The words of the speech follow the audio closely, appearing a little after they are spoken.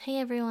Hey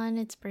everyone,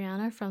 it's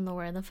Brianna from the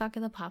Where the Fuck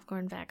Are the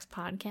Popcorn Vax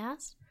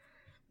podcast.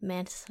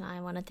 Mantis and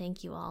I want to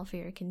thank you all for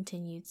your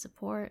continued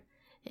support.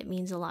 It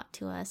means a lot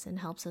to us and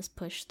helps us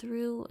push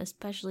through,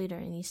 especially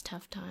during these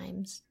tough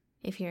times.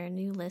 If you're a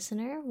new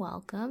listener,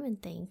 welcome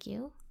and thank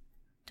you.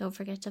 Don't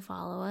forget to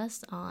follow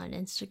us on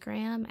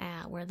Instagram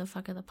at Where the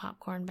Fuck Are the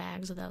Popcorn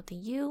Bags without the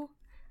U.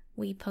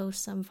 We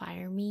post some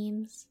fire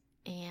memes,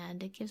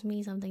 and it gives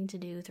me something to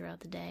do throughout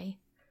the day.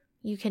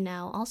 You can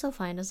now also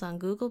find us on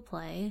Google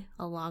Play,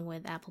 along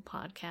with Apple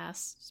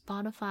Podcasts,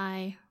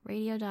 Spotify,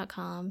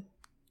 Radio.com,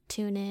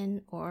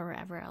 TuneIn, or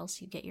wherever else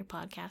you get your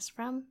podcasts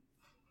from.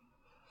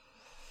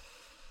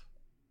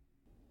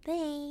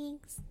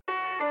 Thanks!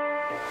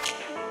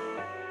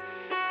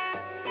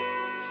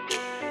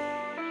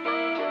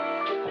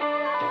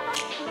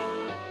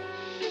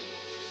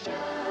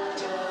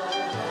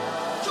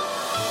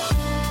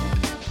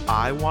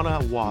 I want a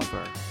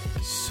Whopper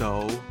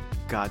so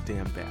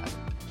goddamn bad.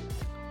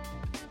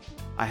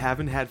 I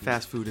haven't had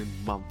fast food in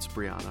months,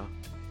 Brianna,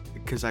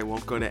 because I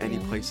won't go to any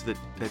place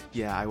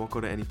I won't go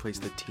to any place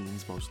that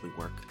teens mostly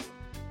work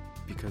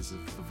because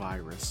of the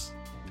virus.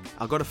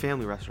 I'll go to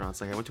family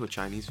restaurants. Like I went to a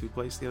Chinese food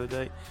place the other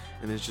day,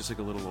 and there's just like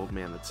a little old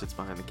man that sits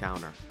behind the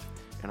counter,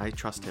 and I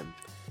trust him,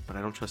 but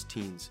I don't trust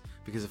teens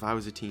because if I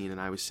was a teen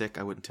and I was sick,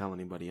 I wouldn't tell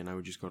anybody, and I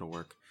would just go to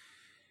work.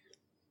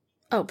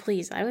 Oh,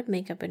 please, I would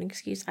make up an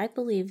excuse. I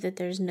believe that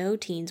there's no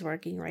teens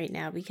working right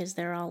now because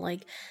they're all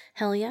like,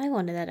 hell yeah, I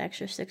wanted that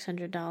extra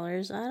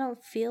 $600. I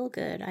don't feel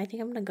good. I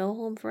think I'm going to go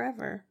home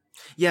forever.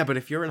 Yeah, but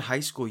if you're in high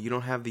school, you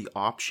don't have the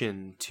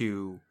option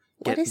to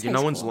get... What is high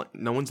school?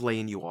 No one's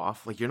laying you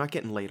off. Like, you're not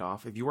getting laid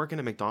off. If you're working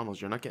at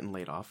McDonald's, you're not getting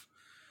laid off.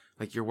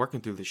 Like, you're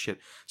working through this shit.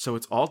 So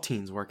it's all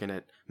teens working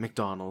at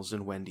McDonald's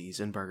and Wendy's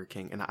and Burger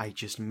King, and I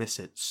just miss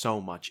it so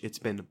much. It's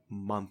been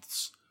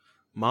months.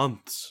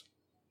 Months.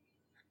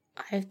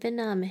 I've been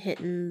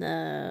hitting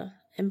the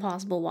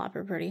Impossible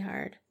Whopper pretty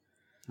hard.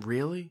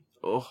 Really?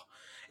 Oh,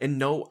 and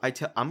no,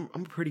 I'm a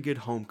pretty good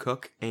home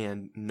cook,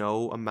 and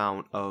no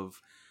amount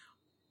of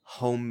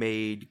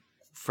homemade,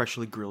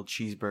 freshly grilled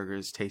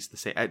cheeseburgers taste the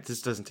same.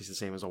 This doesn't taste the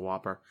same as a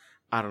Whopper.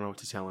 I don't know what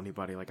to tell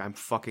anybody. Like I'm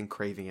fucking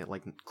craving it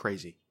like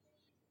crazy.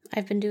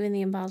 I've been doing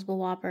the Impossible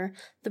Whopper.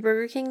 The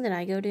Burger King that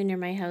I go to near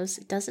my house,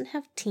 it doesn't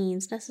have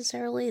teens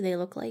necessarily. They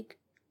look like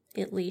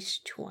at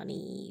least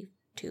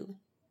 22.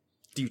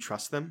 Do you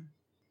trust them?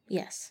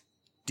 Yes.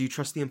 Do you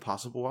trust the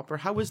Impossible Whopper?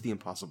 How is the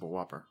Impossible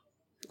Whopper?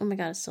 Oh my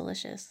god, it's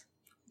delicious.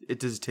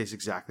 Does it taste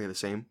exactly the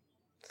same?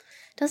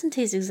 It doesn't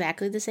taste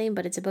exactly the same,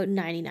 but it's about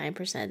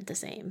 99% the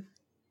same.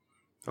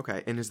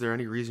 Okay, and is there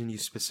any reason you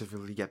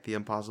specifically get the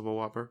Impossible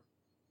Whopper?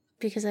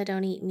 Because I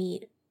don't eat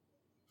meat.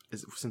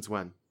 Since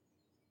when?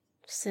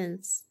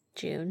 Since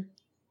June.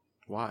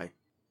 Why?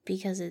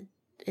 Because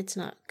it's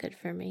not good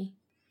for me.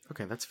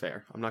 Okay, that's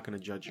fair. I'm not going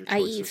to judge your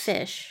choices.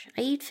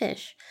 I eat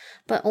fish.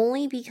 But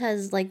only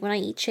because, like, when I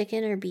eat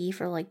chicken or beef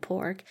or, like,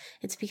 pork,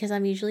 it's because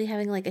I'm usually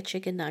having, like, a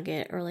chicken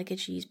nugget or, like, a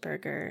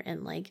cheeseburger.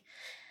 And, like,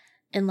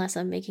 unless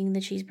I'm making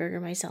the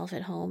cheeseburger myself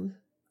at home,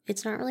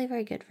 it's not really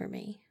very good for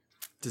me.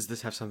 Does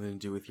this have something to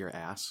do with your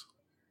ass?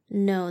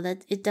 No,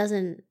 that it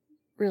doesn't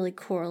really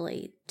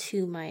correlate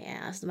to my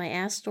ass. My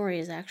ass story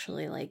is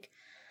actually, like,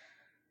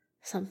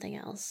 something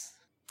else.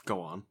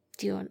 Go on.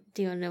 Do you want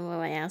to know about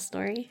my ass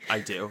story? I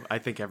do. I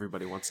think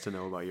everybody wants to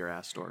know about your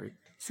ass story.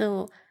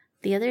 So,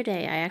 the other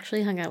day, I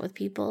actually hung out with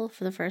people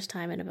for the first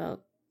time in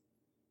about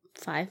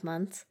 5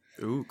 months.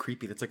 Ooh,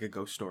 creepy. That's like a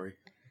ghost story.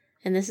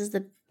 And this is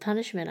the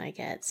punishment I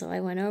get. So I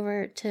went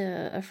over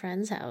to a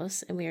friend's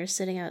house, and we were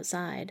sitting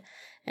outside,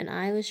 and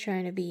I was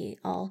trying to be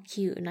all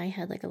cute, and I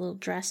had like a little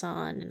dress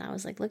on, and I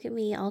was like, look at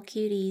me, all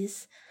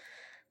cuties.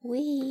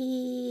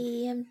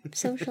 Wee, I'm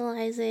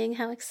socializing,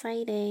 how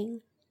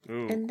exciting.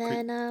 Ooh, and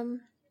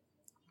then,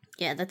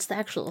 yeah, that's the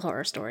actual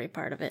horror story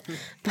part of it.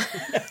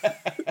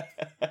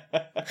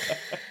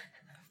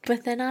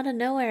 But then out of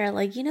nowhere,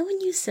 like, you know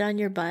when you sit on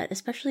your butt,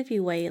 especially if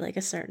you weigh like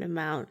a certain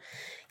amount,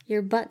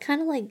 your butt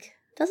kind of like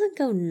doesn't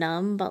go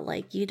numb, but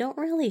like you don't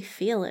really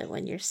feel it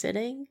when you're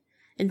sitting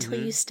until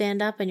you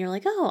stand up and you're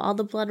like, oh, all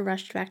the blood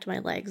rushed back to my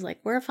legs. Like,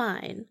 we're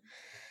fine.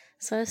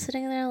 So I was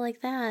sitting there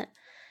like that.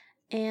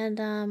 And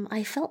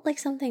I felt like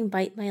something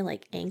bite my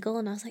like ankle,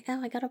 and I was like, oh,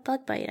 I got a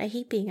bug bite. I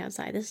hate being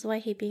outside. This is why I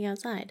hate being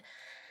outside.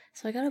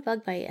 So I got a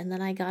bug bite, and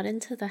then I got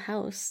into the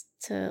house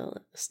to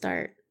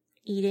start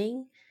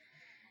eating,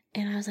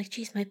 and I was like,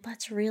 geez, my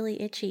butt's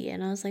really itchy.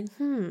 And I was like,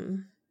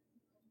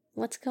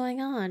 what's going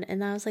on?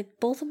 And I was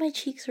like, both of my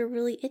cheeks are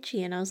really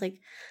itchy. And I was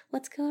like,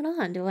 what's going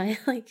on? Do I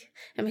like,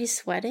 am I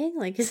sweating?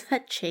 Like, is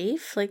that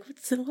chafe? Like,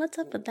 what's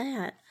up with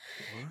that?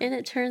 What? And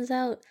it turns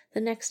out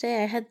the next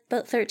day I had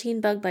about 13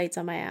 bug bites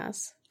on my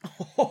ass.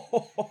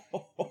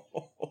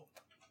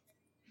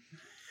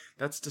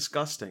 That's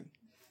disgusting.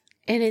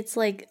 And it's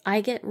like, I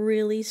get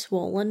really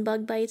swollen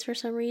bug bites for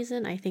some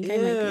reason. I think I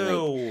might be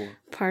like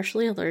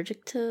partially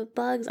allergic to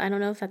bugs. I don't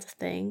know if that's a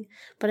thing,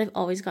 but I've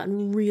always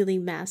gotten really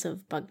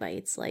massive bug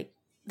bites. Like,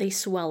 they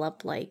swell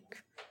up like,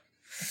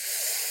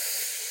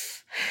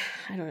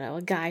 I don't know,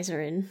 a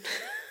geyser in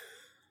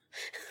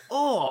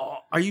Oh,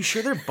 are you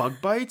sure they're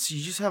bug bites?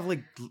 You just have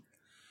like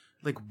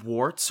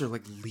warts or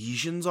like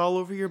lesions all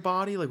over your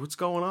body? Like, what's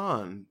going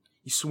on?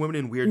 You swimming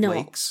in weird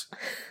lakes?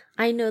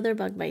 I know they're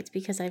bug bites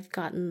because I've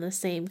gotten the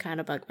same kind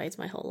of bug bites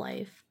my whole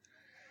life.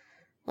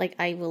 Like,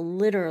 I will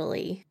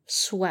literally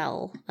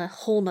swell a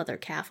whole nother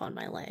calf on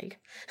my leg,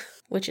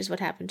 which is what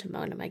happened to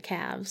one of my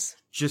calves.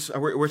 Just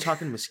we're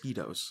talking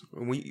mosquitoes.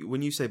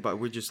 When you say bug,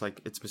 we're just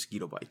like, it's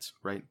mosquito bites,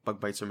 right? Bug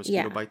bites or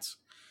mosquito bites.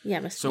 Yeah,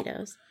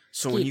 mosquitoes.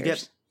 So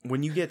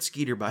when you get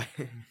skeeter bite,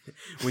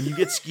 when you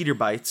get skeeter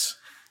bites.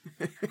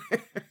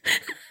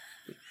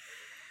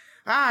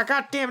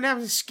 God damn it,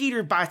 having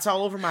skeeter bites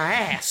all over my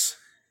ass.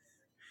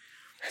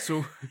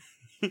 So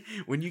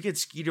when you get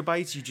skeeter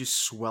bites, you just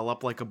swell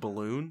up like a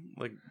balloon,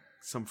 like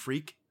some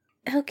freak.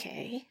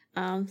 Okay,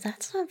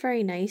 that's not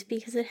very nice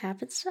because it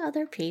happens to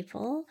other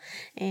people,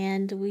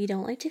 and we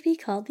don't like to be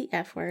called the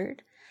F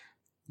word.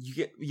 You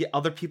get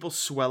other people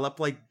swell up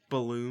like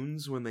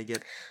balloons when they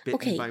get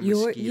bitten by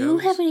mosquitoes. You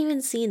haven't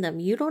even seen them.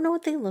 You don't know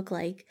what they look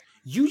like.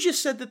 You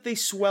just said that they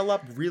swell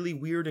up really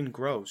weird and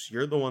gross.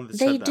 You're the one that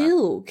said that. They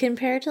do.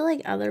 Compared to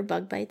like other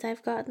bug bites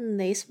I've gotten,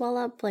 they swell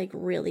up like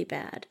really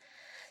bad.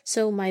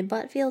 So my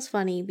butt feels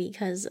funny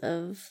because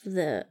of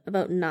the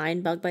about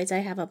 9 bug bites I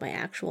have on my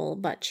actual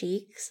butt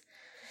cheeks.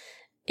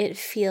 It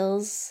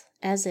feels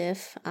as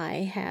if I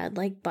had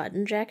like butt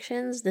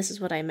injections. This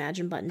is what I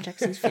imagine butt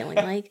injections feeling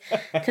like.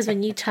 Because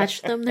when you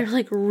touch them, they're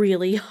like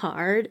really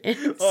hard. And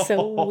it's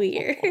so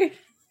weird.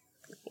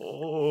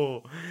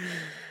 Oh.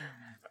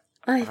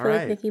 I feel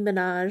like Nicki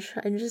Minaj.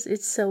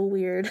 It's so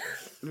weird.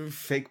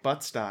 Fake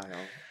butt style.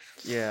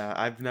 Yeah,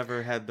 I've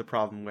never had the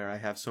problem where I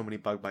have so many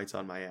bug bites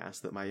on my ass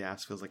that my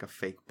ass feels like a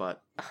fake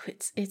butt. Oh,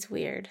 it's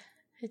weird.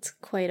 It's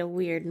quite a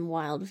weird and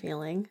wild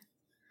feeling.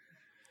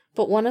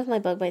 But one of my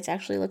bug bites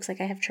actually looks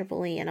like I have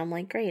triple E, and I'm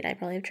like, great, I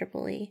probably have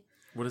triple E.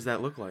 What does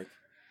that look like?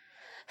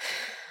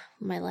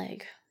 My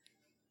leg.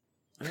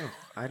 Oh,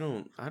 I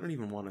don't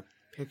even want to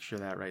picture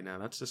that right now.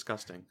 That's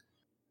disgusting.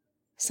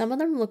 Some of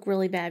them look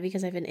really bad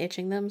because I've been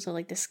itching them, so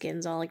like the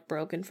skin's all like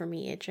broken from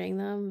me itching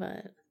them,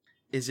 but...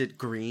 Is it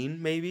green,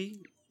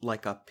 maybe?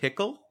 Like a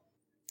pickle?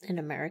 An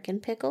American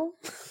pickle?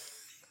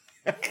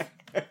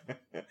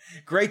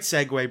 Great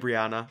segue,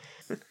 Brianna.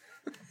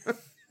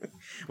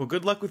 Well,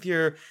 good luck with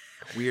your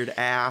weird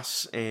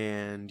ass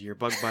and your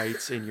bug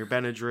bites and your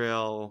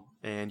Benadryl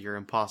and your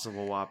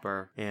Impossible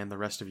Whopper and the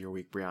rest of your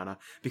week, Brianna.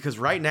 Because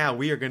right now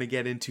we are going to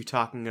get into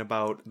talking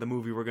about the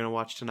movie we're going to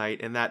watch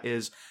tonight, and that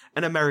is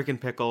An American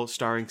Pickle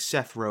starring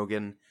Seth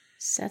Rogen.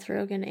 Seth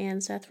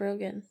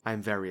Rogen.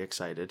 I'm very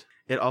excited.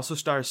 It also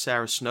stars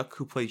Sarah Snook,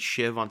 who plays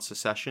Shiv on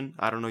Succession.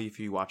 I don't know if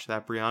you watch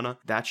that, Brianna.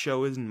 That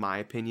show is, in my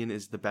opinion,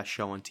 is the best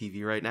show on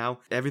TV right now.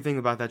 Everything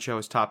about that show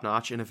is top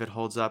notch, and if it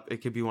holds up,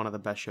 it could be one of the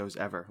best shows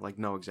ever. Like,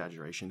 no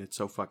exaggeration. It's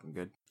so fucking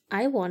good.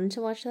 I wanted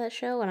to watch that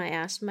show, and I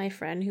asked my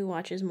friend who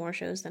watches more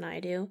shows than I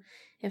do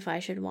if I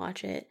should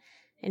watch it.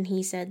 And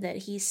he said that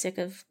he's sick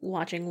of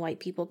watching white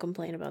people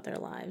complain about their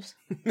lives.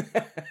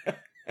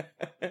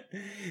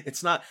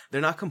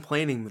 They're not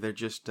complaining, they're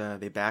just,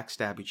 they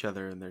backstab each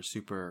other and they're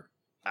super,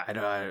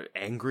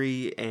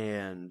 angry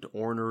and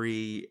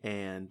ornery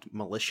and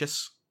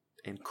malicious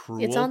and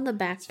cruel. It's on the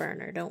back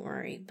burner, don't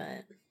worry,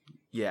 but...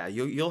 Yeah,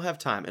 you'll have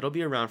time. It'll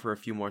be around for a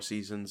few more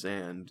seasons,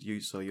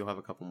 so you'll have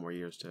a couple more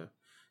years to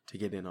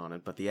get in on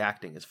it, but the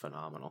acting is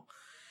phenomenal.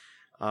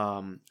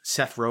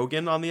 Seth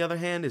Rogen, on the other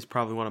hand, is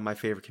probably one of my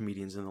favorite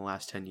comedians in the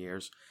last 10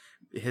 years.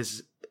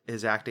 His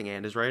acting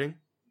and his writing.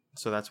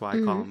 So that's why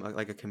I call him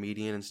like a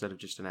comedian instead of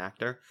just an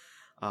actor.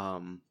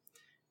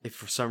 If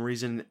for some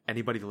reason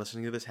anybody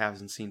listening to this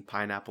hasn't seen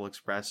Pineapple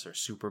Express or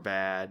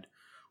Superbad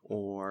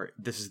or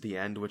This Is the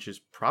End, which is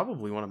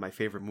probably one of my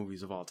favorite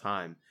movies of all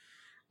time,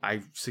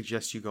 I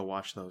suggest you go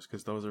watch those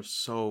because those are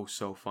so,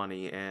 so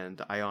funny,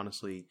 and I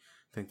honestly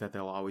think that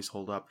they'll always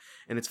hold up.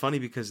 And it's funny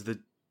because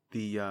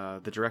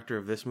the director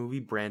of this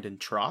movie, Brandon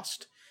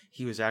Trost,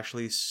 he was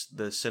actually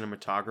the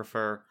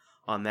cinematographer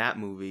on that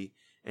movie.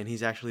 And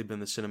he's actually been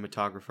the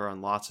cinematographer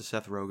on lots of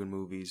Seth Rogen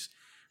movies,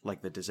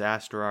 like The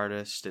Disaster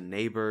Artist and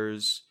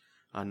Neighbors,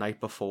 Night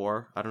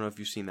Before. I don't know if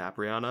you've seen that,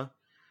 Brianna.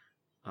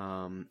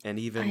 And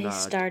even I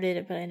started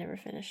it, but I never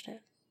finished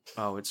it.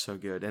 Oh, it's so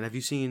good. And have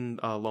you seen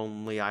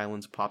Lonely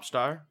Island's Pop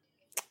Star?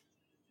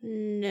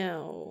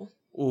 No.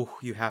 Oh,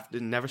 you have to.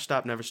 Never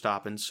Stop, Never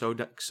Stop, and so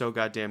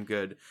goddamn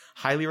good.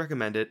 Highly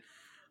recommend it.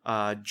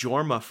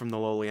 Jorma from The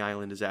Lonely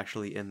Island is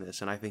actually in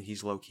this, and I think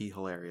he's low-key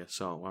hilarious,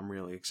 so I'm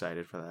really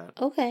excited for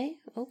that. Okay.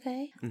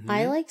 Mm-hmm.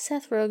 I like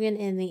Seth Rogen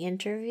in The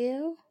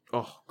Interview.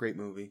 Oh, great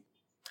movie.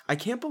 I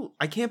can't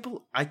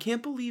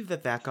believe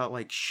that got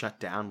like shut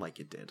down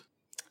like it did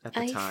at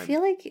the time. I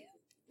feel like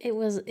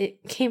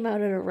it came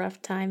out at a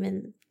rough time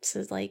in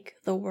like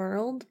the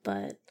world,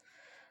 but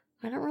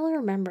I don't really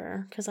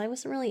remember because I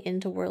wasn't really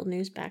into world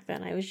news back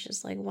then. I was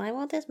just like, why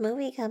won't this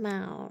movie come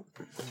out?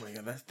 Oh my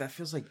god, that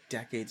feels like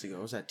decades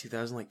ago. Was that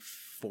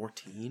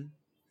 2014?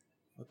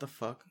 What the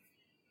fuck?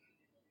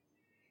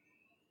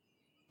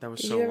 That was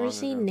Did so you long ever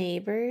see ago.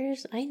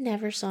 Neighbors? I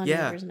never saw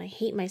Yeah. Neighbors, and I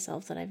hate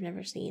myself that I've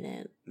never seen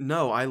it.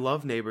 No, I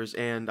love Neighbors,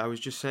 and I was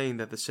just saying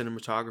that the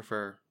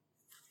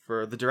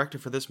director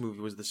for this movie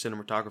was the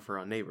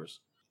cinematographer on Neighbors.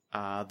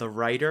 The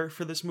writer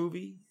for this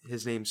movie,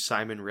 his name's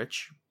Simon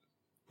Rich,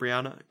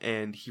 Brianna,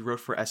 and he wrote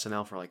for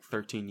SNL for like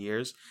 13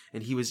 years,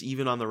 and he was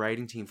even on the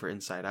writing team for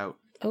Inside Out.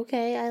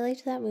 Okay, I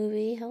liked that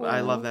movie. Hello.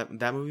 I love that.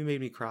 That movie made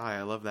me cry.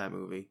 I love that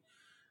movie.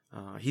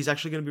 He's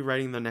actually going to be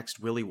writing the next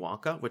Willy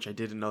Wonka, which I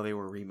didn't know they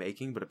were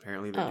remaking, but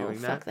apparently they're doing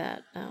that. Oh, fuck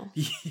that. No.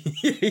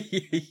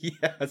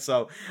 Yeah,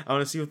 so I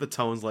want to see what the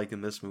tone's like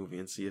in this movie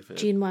and see if it...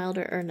 Gene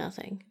Wilder or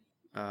nothing.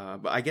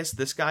 But I guess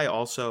this guy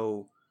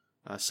also,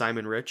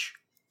 Simon Rich,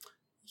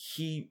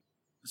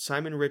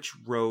 Simon Rich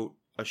wrote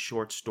a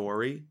short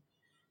story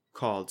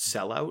called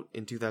Sellout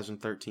in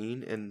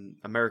 2013, and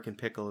American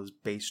Pickle is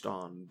based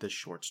on this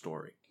short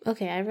story.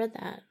 Okay, I read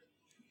that.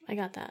 I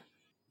got that.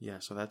 Yeah,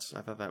 so I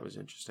thought that was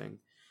interesting.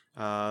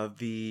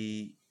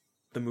 The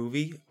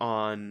movie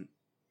on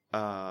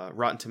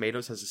Rotten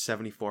Tomatoes has a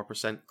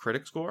 74%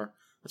 critic score.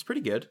 That's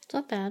pretty good. It's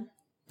not bad.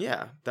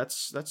 Yeah,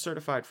 that's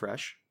certified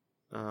fresh.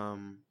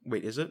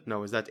 Wait, is it?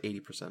 No, is that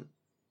 80%?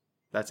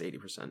 That's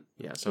 80%.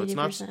 Yeah, so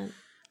 80%.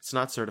 It's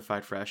not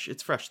certified fresh.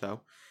 It's fresh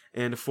though.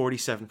 And a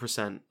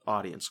 47%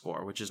 audience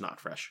score, which is not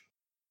fresh.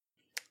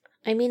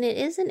 I mean, it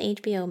is an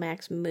HBO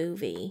Max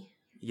movie.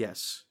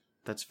 Yes,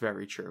 that's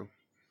very true.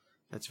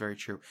 That's very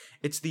true.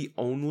 It's the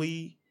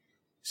only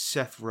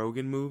Seth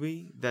Rogen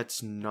movie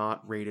that's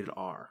not rated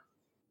R.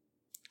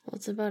 Well,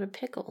 it's about a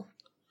pickle.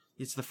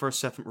 It's the first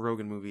Seth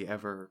Rogen movie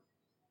ever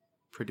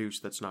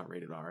produced that's not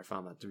rated R. I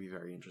found that to be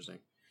very interesting.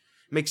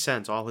 Makes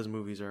sense. All his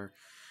movies are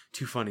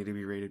too funny to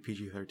be rated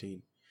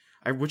PG-13.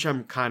 Which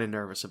I'm kind of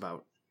nervous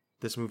about.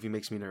 This movie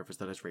makes me nervous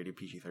that it's rated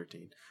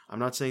PG-13. I'm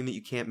not saying that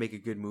you can't make a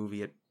good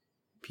movie at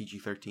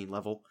PG-13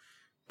 level,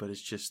 but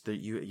it's just that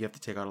you have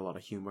to take out a lot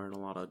of humor and a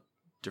lot of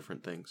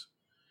different things.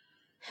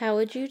 How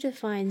would you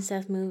define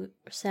Seth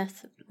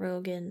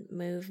Rogen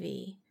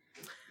movie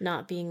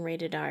not being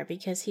rated R?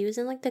 Because he was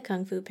in like the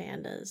Kung Fu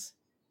Pandas.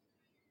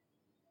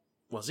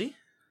 Was he?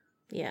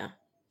 Yeah.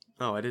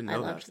 Oh, I didn't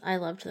know that. I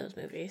loved those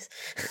movies.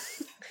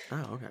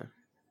 Oh, okay.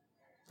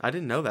 I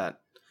didn't know that.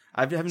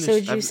 So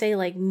would you say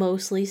like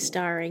mostly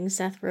starring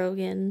Seth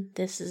Rogen?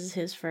 This is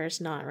his first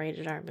not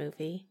rated R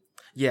movie.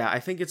 Yeah, I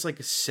think it's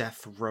like a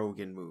Seth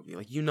Rogen movie.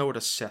 Like, you know what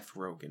a Seth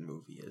Rogen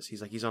movie is.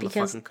 He's on the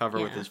fucking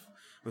cover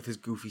with his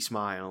goofy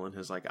smile and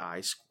his like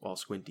eyes all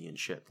squinty and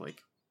shit.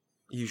 Like,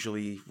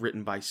 usually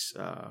written by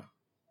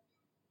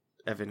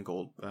Evan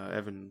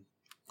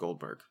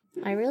Goldberg.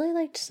 I really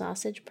liked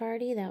Sausage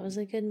Party. That was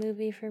a good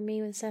movie for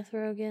me with Seth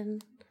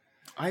Rogen.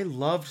 I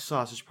loved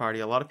Sausage Party.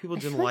 A lot of people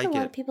didn't like it. A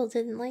lot of people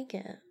didn't like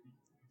it.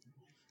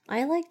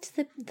 I liked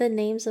the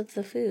names of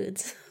the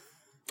foods.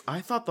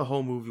 I thought the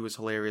whole movie was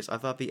hilarious. I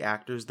thought the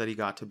actors that he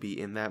got to be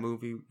in that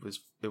movie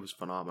was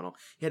phenomenal.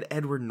 He had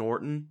Edward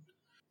Norton.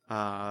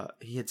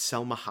 He had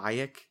Selma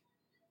Hayek.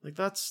 Like,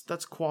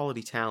 that's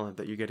quality talent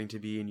that you're getting to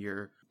be in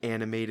your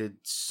animated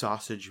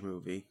sausage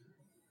movie.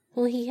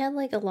 Well, he had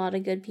like a lot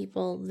of good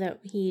people that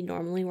he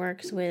normally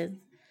works with,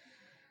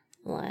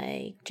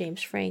 like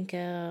James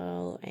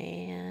Franco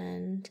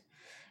and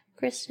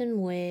Kristen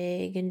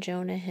Wiig and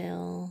Jonah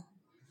Hill.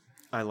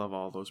 I love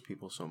all those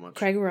people so much.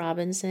 Craig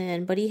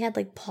Robinson, but he had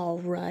like Paul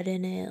Rudd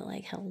in it.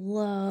 Like,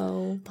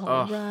 hello,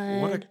 Paul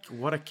Rudd.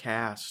 What a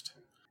cast.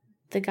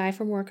 The guy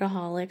from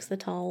Workaholics, the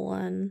tall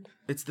one.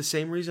 It's the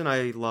same reason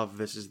I love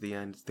This Is the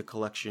End. The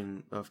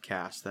collection of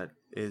cast that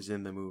is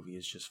in the movie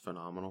is just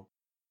phenomenal.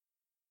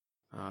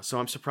 So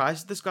I'm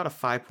surprised this got a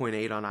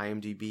 5.8 on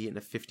IMDb and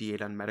a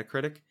 58 on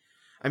Metacritic.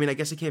 I mean, I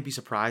guess I can't be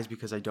surprised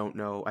because I don't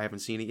know. I haven't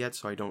seen it yet,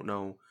 so I don't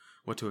know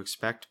what to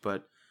expect.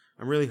 But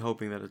I'm really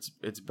hoping that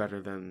it's better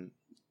than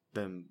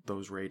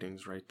those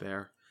ratings right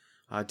there.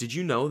 Did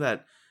you know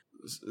that?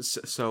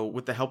 So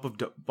with the help of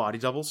body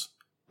doubles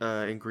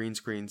and green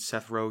screen,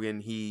 Seth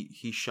Rogen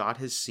he shot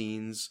his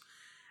scenes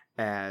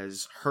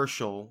as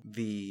Herschel,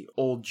 the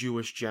old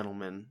Jewish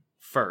gentleman,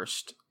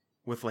 first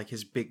with like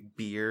his big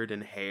beard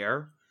and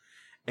hair.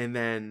 And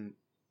then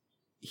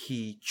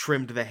he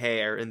trimmed the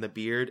hair and the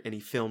beard, and he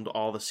filmed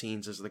all the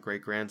scenes as the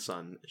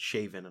great-grandson,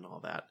 shaven and all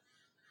that.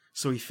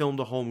 So he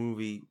filmed a whole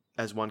movie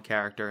as one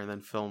character, and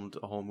then filmed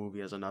a whole movie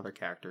as another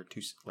character,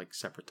 two like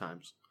separate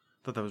times.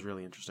 Thought that was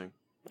really interesting.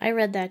 I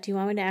read that. Do you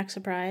want me to act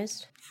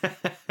surprised?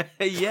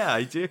 Yeah,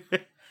 I do.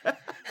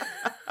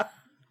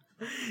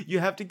 You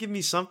have to give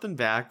me something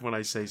back when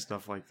I say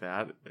stuff like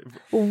that.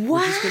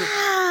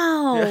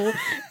 Wow!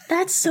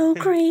 That's so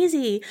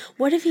crazy.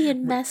 What if he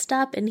had messed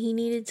up and he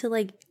needed to,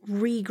 like,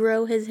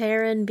 regrow his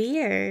hair and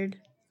beard?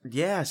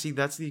 Yeah, see,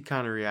 that's the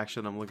kind of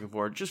reaction I'm looking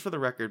for. Just for the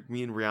record,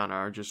 me and Rihanna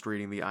are just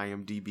reading the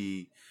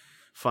IMDb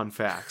fun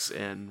facts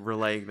and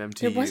relaying them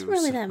to you. There wasn't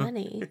really that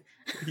many.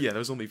 Yeah, there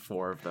was only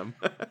 4 of them.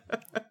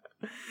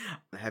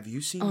 Have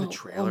you seen the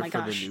trailer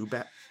for the new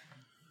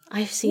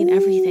I've seen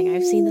everything.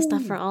 I've seen the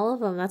stuff for all of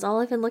them. That's all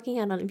I've been looking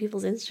at on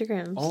people's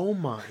Instagrams. Oh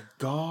my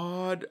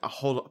god.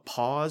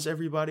 Pause,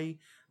 everybody.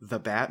 The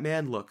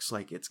Batman looks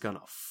like it's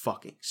gonna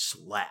fucking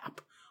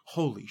slap.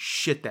 Holy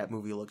shit, that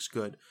movie looks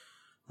good.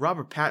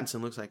 Robert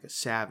Pattinson looks like a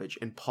savage,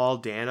 and Paul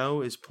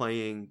Dano is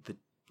playing the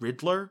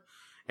Riddler,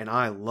 and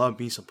I love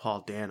me some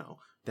Paul Dano.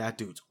 That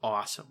dude's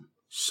awesome.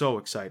 So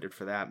excited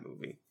for that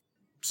movie.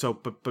 So,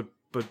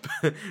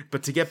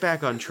 but to get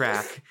back on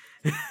track,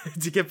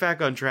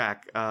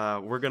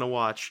 we're gonna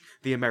watch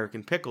The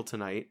American Pickle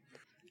tonight.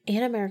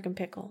 An American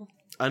Pickle.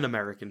 An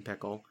American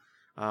Pickle.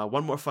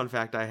 One more fun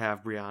fact I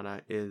have,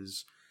 Brianna,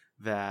 is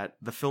that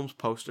the film's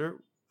poster,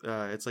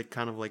 it's like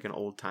kind of like an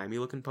old-timey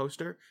looking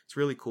poster. It's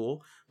really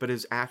cool, but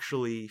is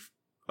actually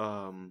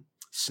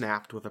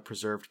snapped with a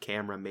preserved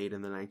camera made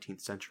in the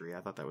 19th century. I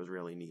thought that was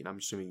really neat. I'm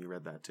assuming you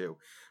read that too.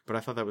 But I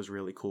thought that was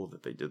really cool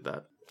that they did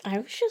that. I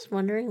was just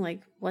wondering,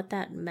 like, what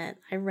that meant.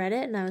 I read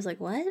it and I was like,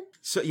 what?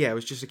 So, yeah, it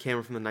was just a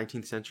camera from the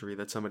 19th century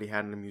that somebody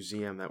had in a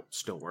museum that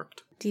still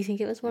worked. Do you think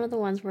it was one of the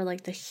ones where,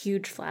 like, the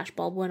huge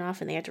flashbulb went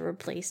off and they had to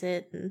replace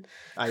it? And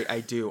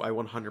I do. I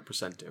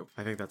 100% do.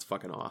 I think that's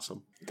fucking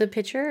awesome. The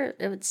picture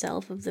of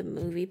itself of the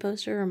movie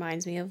poster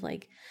reminds me of,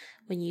 like,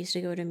 when you used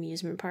to go to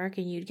amusement park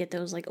and you'd get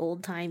those, like,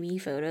 old-timey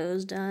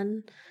photos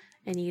done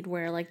and you'd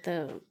wear, like,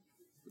 the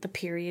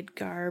period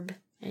garb.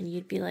 And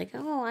you'd be like,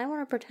 oh, I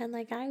want to pretend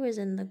like I was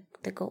in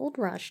the gold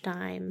rush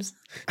times.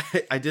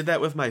 I did that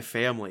with my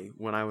family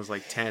when I was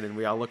like 10, and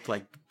we all looked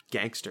like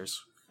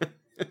gangsters.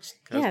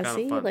 Yeah,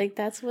 see? Like,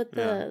 that's what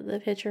the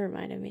picture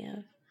reminded me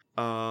of.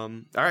 All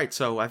right,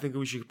 so I think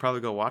we should probably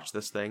go watch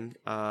this thing.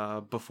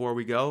 Before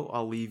we go,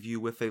 I'll leave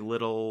you with a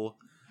little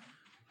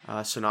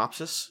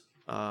synopsis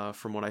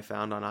from what I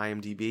found on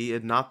IMDb.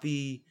 And not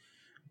the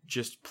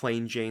just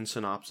plain Jane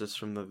synopsis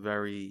from the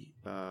very...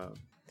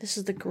 This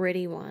is the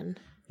gritty one.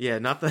 Yeah,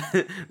 not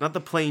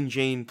the plain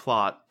Jane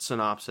plot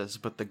synopsis,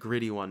 but the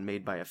gritty one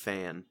made by a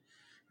fan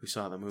who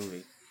saw the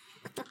movie.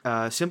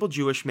 A simple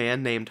Jewish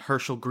man named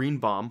Herschel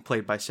Greenbaum,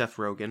 played by Seth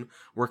Rogen,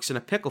 works in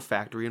a pickle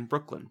factory in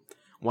Brooklyn.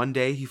 One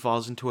day, he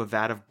falls into a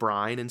vat of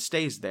brine and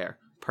stays there,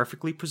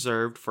 perfectly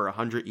preserved for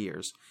 100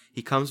 years.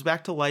 He comes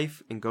back to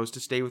life and goes to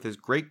stay with his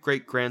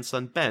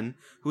great-great-grandson Ben,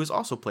 who is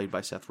also played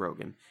by Seth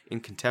Rogen, in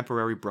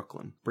contemporary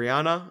Brooklyn.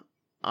 Brianna,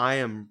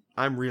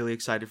 I'm really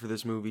excited for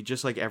this movie,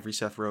 just like every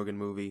Seth Rogen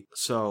movie.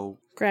 So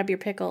grab your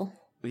pickle.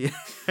 Yeah.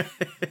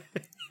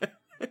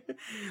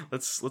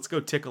 Let's go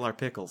tickle our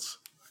pickles.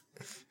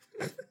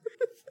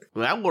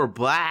 Well, we're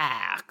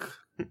back.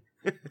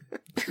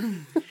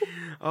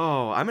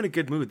 Oh, I'm in a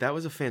good mood. That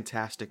was a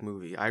fantastic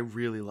movie. I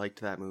really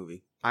liked that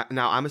movie.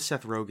 Now I'm a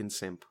Seth Rogen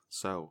simp,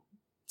 so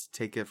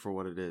take it for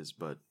what it is,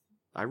 but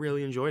I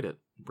really enjoyed it.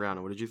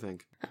 Brianna, what did you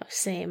think? Oh,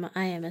 same.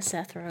 I am a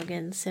Seth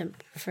Rogen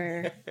simp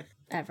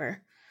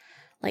forever.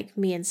 Like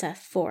me and Seth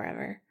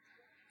forever.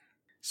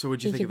 So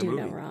what'd you think of the movie?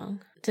 He can do no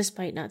wrong,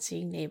 despite not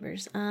seeing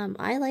Neighbors.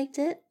 I liked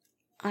it.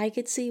 I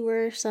could see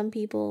where some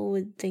people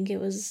would think it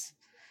was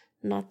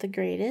not the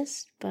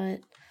greatest,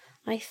 but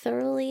I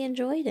thoroughly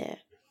enjoyed it.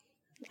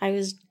 I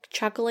was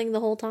chuckling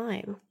the whole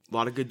time. A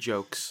lot of good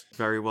jokes.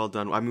 Very well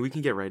done. I mean, we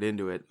can get right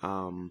into it.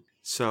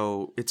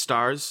 So it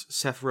stars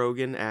Seth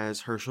Rogen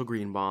as Herschel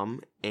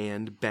Greenbaum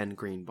and Ben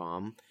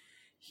Greenbaum.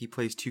 He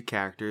plays two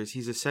characters.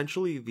 He's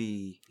essentially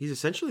the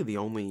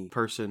only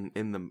person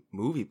in the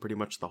movie pretty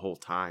much the whole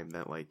time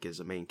that like is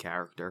a main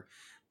character.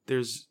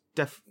 There's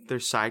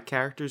side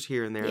characters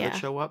here and there that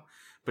show up,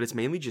 but it's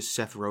mainly just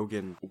Seth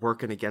Rogen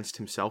working against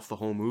himself the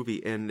whole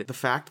movie. And the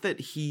fact that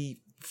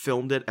he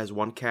filmed it as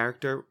one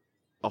character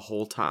a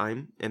whole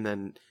time and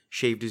then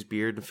shaved his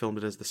beard and filmed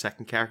it as the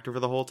second character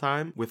for the whole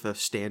time with a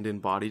stand-in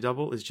body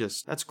double is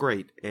just, that's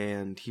great.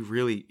 And he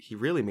really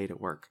made it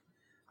work.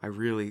 I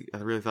really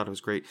thought it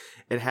was great.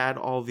 It had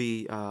all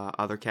the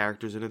other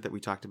characters in it that we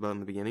talked about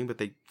in the beginning, but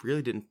they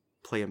really didn't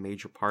play a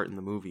major part in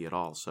the movie at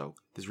all. So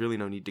there's really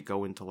no need to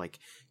go into like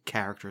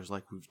characters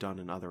like we've done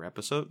in other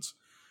episodes.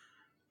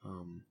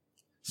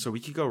 So we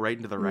could go right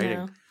into the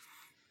writing.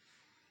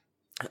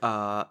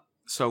 No.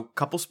 So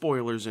couple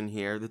spoilers in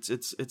here.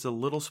 It's a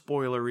little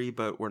spoilery,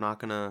 but we're not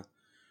gonna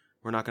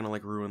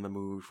like ruin the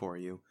movie for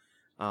you.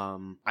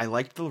 I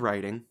liked the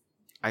writing.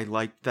 I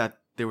liked that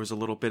there was a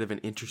little bit of an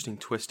interesting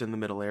twist in the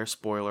middle there.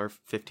 Spoiler,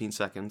 15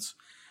 seconds.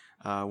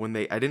 I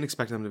didn't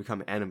expect them to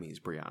become enemies,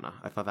 Brianna.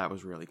 I thought that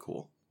was really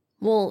cool.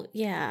 Well,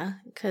 yeah,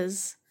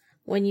 because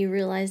when you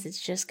realize it's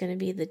just going to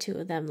be the two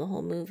of them the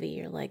whole movie,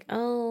 you're like,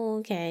 oh,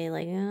 okay,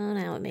 like, oh,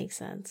 now it makes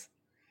sense.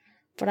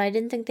 But I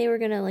didn't think they were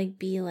going to, like,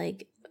 be,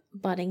 like,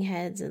 butting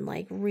heads and,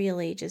 like,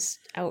 really just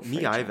out for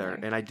each other. Me either,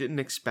 and I didn't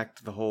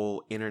expect the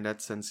whole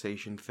internet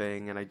sensation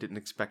thing, and I didn't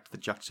expect the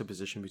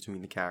juxtaposition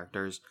between the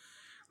characters.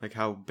 Like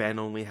how Ben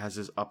only has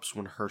his ups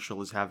when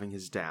Herschel is having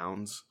his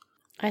downs.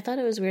 I thought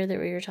it was weird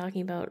that we were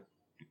talking about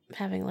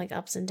having like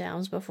ups and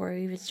downs before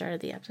we even started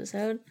the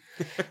episode.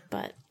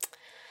 But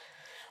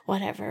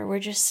whatever. We're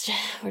just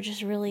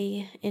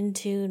really in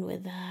tune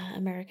with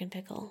American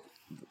Pickle.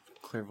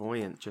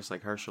 Clairvoyant, just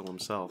like Herschel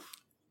himself.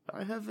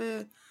 I have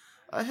a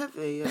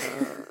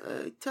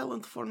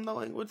talent for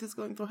knowing what is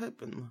going to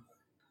happen.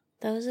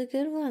 That was a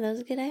good one. That was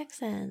a good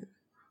accent.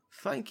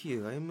 Thank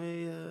you.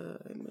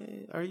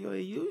 Are you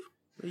a Jew?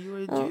 Are you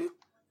a Jew?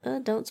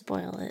 Don't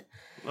spoil it.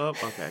 Oh,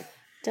 okay.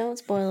 Don't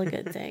spoil a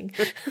good thing.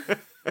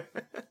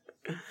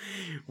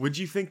 What'd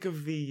you think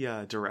of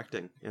the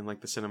directing and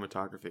like the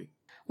cinematography?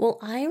 Well,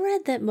 I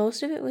read that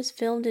most of it was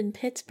filmed in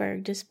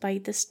Pittsburgh,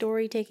 despite the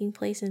story taking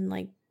place in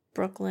like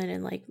Brooklyn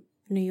and like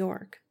New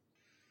York.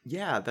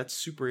 Yeah, that's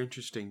super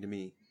interesting to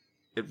me.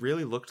 It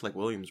really looked like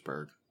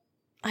Williamsburg.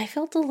 I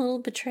felt a little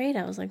betrayed.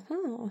 I was like,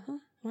 "Oh,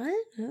 what?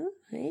 Who?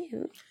 Hey,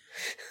 who?"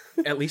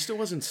 At least it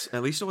wasn't.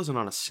 At least it wasn't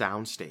on a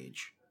sound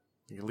stage.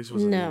 At least it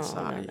wasn't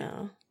inside.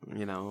 No.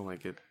 You know,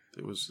 like it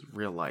was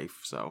real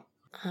life. So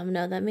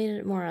No, that made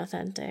it more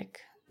authentic.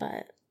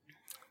 But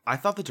I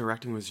thought the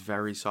directing was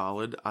very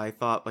solid. I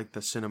thought like the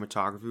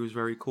cinematography was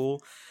very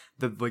cool.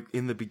 Like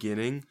in the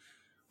beginning,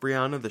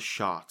 Brianna, the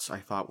shots I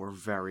thought were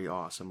very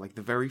awesome. Like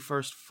the very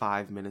first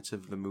 5 minutes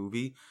of the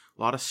movie,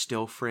 a lot of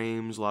still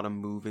frames, a lot of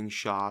moving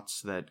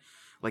shots that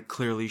like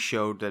clearly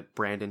showed that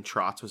Brandon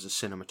Trotz was a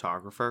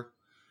cinematographer.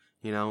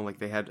 You know, like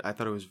they had. I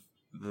thought it was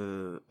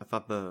the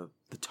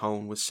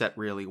tone was set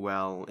really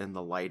well, and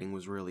the lighting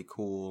was really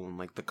cool, and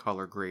like the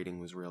color grading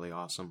was really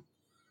awesome.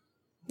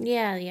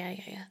 yeah.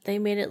 They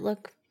made it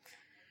look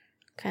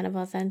kind of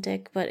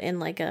authentic, but in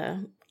like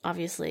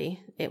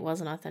obviously it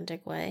was an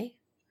authentic way.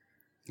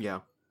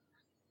 Yeah.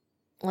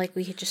 Like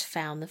we had just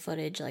found the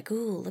footage, like,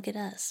 ooh, look at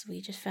us.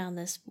 We just found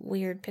this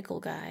weird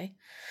pickle guy.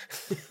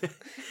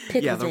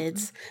 Pickle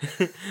vids.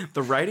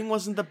 The writing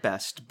wasn't the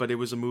best, but it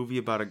was a movie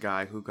about a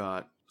guy who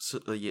got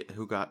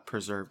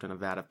preserved in a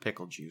vat of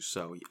pickle juice.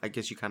 So I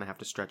guess you kind of have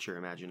to stretch your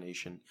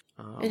imagination.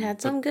 It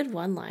had some good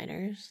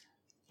one-liners.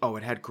 Oh,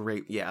 it had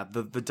great. Yeah,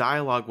 the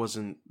dialogue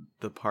wasn't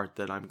the part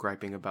that I'm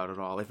griping about at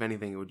all. If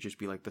anything, it would just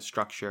be like the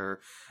structure,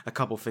 a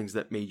couple things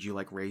that made you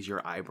like raise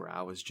your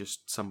eyebrow as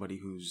just somebody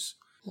who's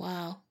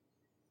wow.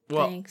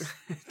 Well, thanks.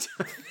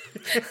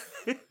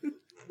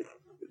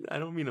 I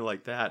don't mean it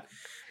like that,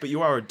 but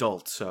you are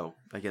adults, so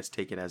I guess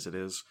take it as it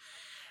is.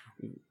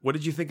 What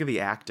did you think of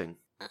the acting?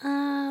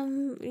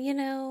 You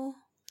know,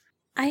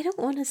 I don't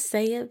want to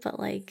say it, but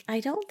like, I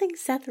don't think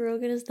Seth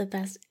Rogen is the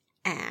best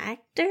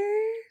actor.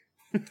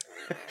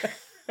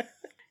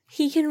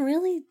 He can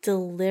really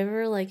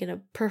deliver like in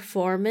a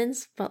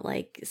performance, but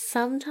like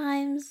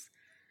sometimes,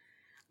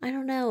 I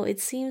don't know, it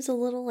seems a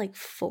little like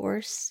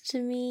forced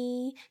to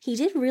me. He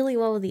did really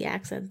well with the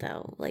accent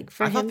though. Like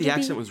I thought the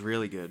accent was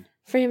really good.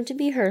 For him to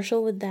be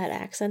Herschel with that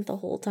accent the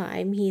whole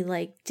time, he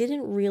like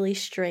didn't really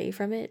stray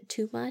from it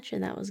too much,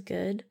 and that was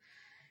good.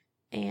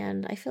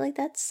 And I feel like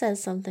that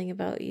says something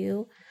about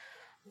you.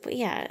 But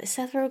yeah,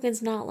 Seth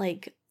Rogen's not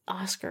like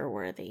Oscar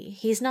worthy.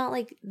 He's not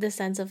like the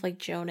sense of like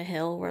Jonah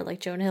Hill, where like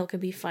Jonah Hill can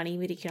be funny,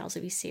 but he can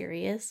also be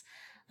serious.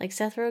 Like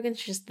Seth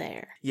Rogen's just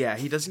there. Yeah,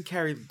 he doesn't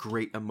carry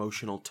great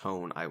emotional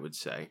tone, I would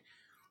say.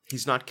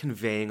 He's not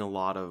conveying a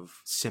lot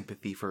of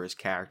sympathy for his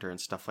character and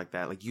stuff like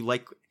that.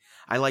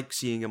 I like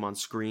seeing him on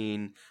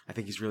screen. I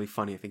think he's really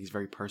funny. I think he's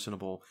very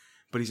personable,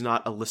 but he's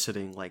not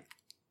eliciting like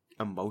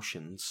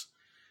emotions.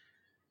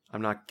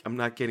 I'm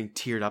not getting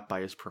teared up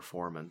by his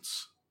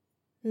performance.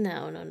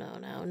 No.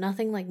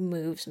 Nothing like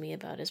moves me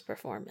about his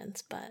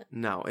performance, but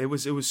no, it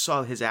was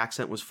solid. His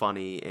accent was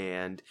funny,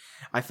 and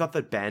I thought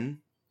that Ben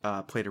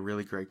played a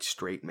really great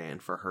straight man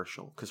for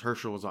Herschel, because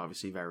Herschel was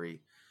obviously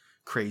very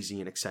crazy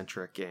and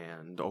eccentric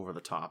and over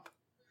the top.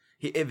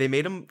 They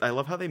made him. I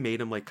love how they made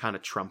him like kind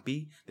of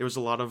Trumpy. There was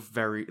a lot of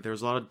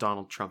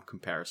Donald Trump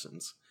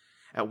comparisons.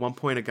 At one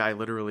point, a guy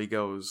literally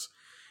goes,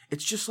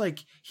 "It's just like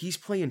he's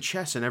playing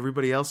chess and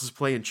everybody else is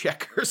playing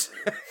checkers."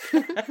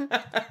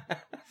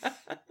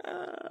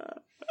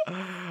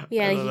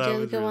 Yeah, he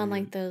does go on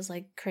like those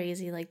like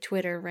crazy like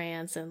Twitter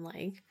rants and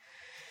like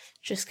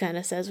just kind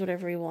of says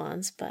whatever he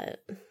wants, but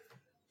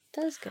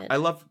that was good. I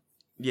loved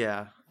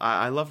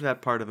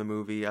that part of the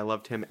movie. I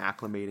loved him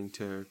acclimating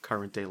to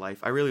current day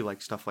life. I really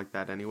like stuff like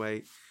that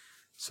anyway.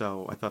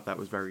 So I thought that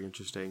was very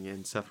interesting, and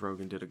I thought Seth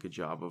Rogen did a good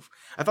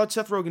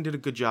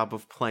job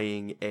of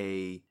playing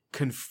a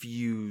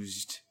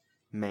confused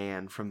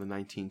man from the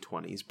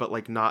 1920s, but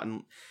like not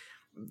in...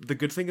 The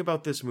good thing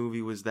about this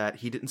movie was that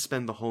he didn't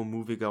spend the whole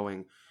movie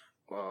going,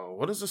 "Whoa,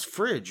 what is this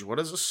fridge? What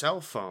is a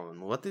cell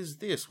phone? What is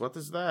this? What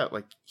is that?"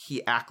 Like,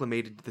 he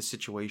acclimated to the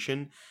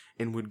situation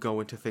and would go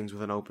into things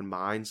with an open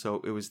mind.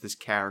 So it was this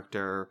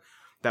character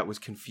that was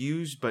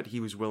confused, but he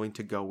was willing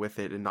to go with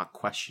it and not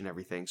question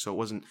everything. So it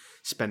wasn't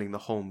spending the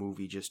whole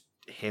movie just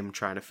him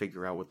trying to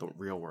figure out what the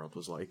real world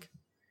was like.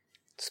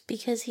 It's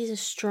because he's a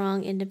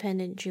strong,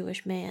 independent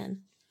Jewish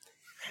man.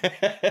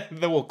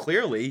 Well,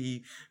 clearly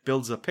he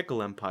builds a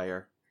pickle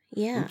empire.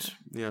 Yeah. Oops.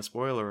 Yeah,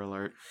 spoiler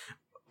alert.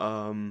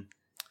 Well,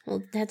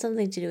 it had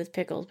something to do with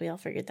pickles. We all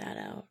figured that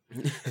out.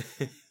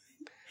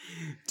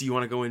 Do you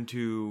want to go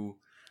into...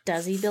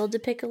 Does he build a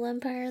pickle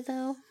empire,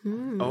 though?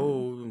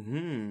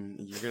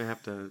 You're gonna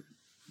have to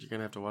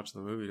watch the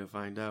movie to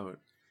find out.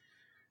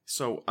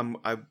 So,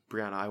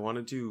 Brianna, I want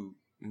to do...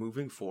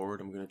 Moving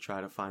forward, I'm gonna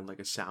try to find like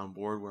a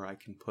soundboard where I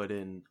can put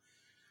in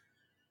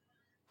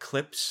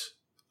clips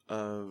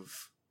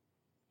of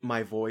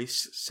my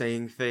voice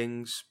saying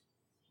things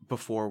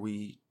before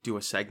we do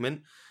a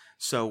segment.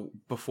 So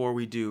before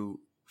we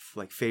do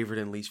like favorite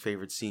and least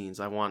favorite scenes,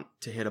 I want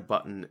to hit a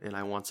button and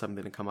I want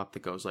something to come up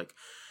that goes like,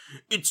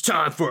 "It's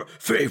time for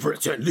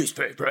favorites and least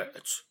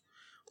favorites,"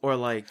 or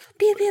like,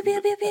 Pew pew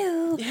pew pew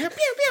pew. "Yeah,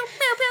 pew pew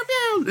pew pew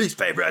pew, least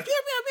favorite,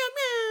 pew pew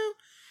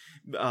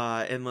pew pew."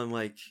 And then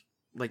like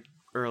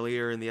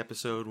earlier in the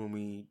episode when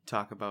we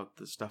talk about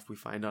the stuff we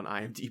find on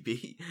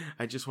IMDb,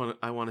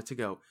 I want it to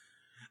go,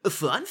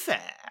 "Fun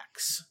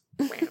facts."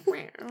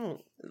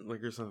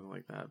 Like or something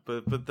like that,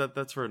 but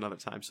that's for another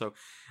time. So,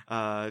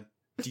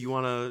 do you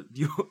want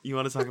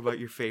to talk about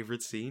your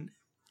favorite scene?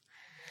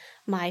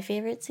 My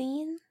favorite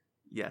scene?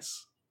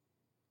 Yes.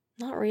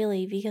 Not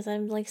really, because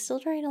I'm like still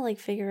trying to like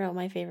figure out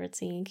my favorite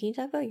scene. Can you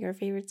talk about your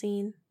favorite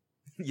scene?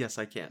 Yes,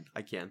 I can.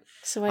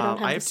 So I don't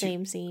have I the have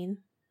same scene.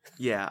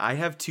 Yeah, I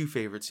have two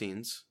favorite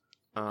scenes.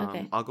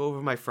 Okay. I'll go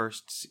over my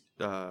first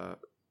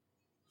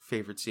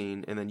favorite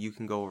scene, and then you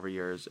can go over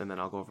yours, and then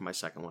I'll go over my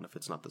second one if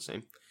it's not the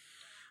same.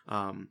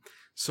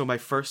 So my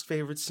first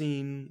favorite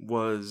scene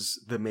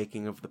was the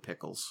making of the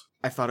pickles.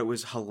 I thought it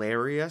was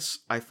hilarious.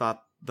 I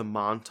thought the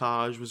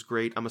montage was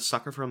great. I'm a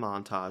sucker for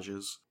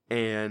montages.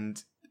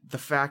 And the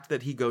fact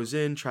that he goes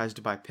in, tries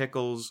to buy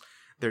pickles,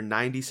 they're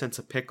 90 cents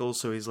a pickle,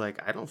 so he's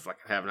like, I don't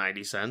fucking have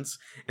 90 cents.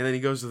 And then he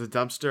goes to the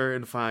dumpster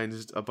and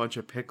finds a bunch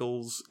of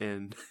pickles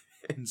and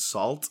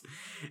salt.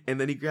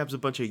 And then he grabs a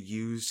bunch of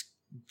used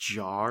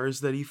jars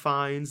that he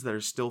finds that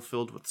are still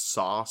filled with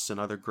sauce and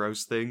other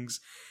gross things,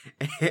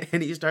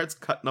 and he starts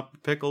cutting up the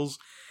pickles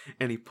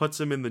and he puts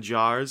them in the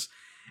jars,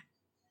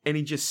 and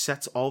he just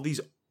sets all these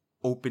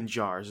open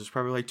jars, there's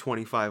probably like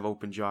 25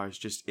 open jars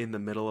just in the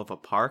middle of a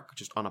park,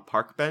 just on a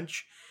park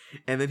bench,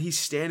 and then he's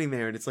standing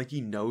there and it's like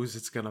he knows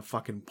it's gonna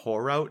fucking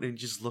pour out, and he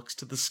just looks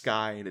to the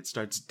sky and it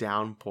starts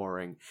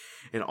downpouring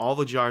and all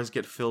the jars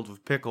get filled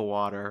with pickle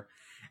water,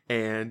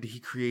 and he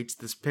creates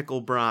this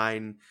pickle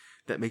brine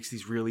that makes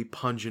these really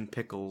pungent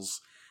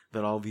pickles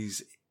that all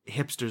these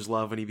hipsters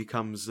love, and he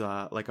becomes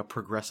like a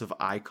progressive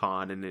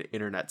icon and an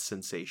internet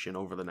sensation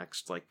over the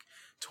next like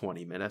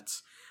 20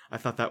 minutes. I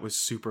thought that was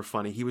super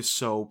funny. He was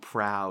so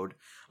proud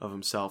of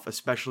himself,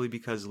 especially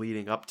because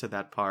leading up to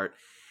that part,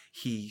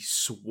 he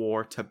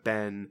swore to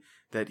Ben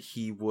that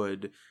he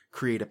would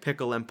create a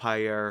pickle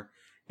empire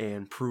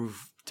and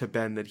prove to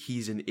Ben that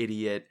he's an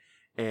idiot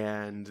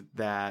and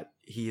that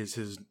he is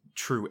his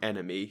true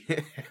enemy.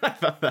 I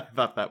thought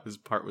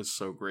that part was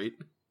so great.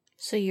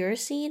 So your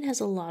scene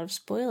has a lot of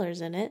spoilers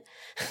in it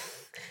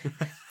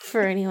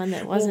for anyone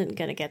that wasn't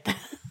gonna get that.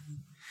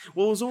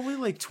 Well, it was only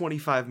like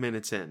 25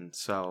 minutes in,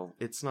 so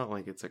it's not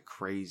like it's a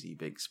crazy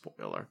big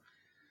spoiler.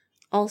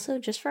 Also,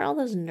 just for all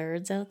those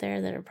nerds out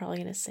there that are probably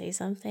gonna say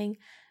something,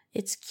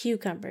 it's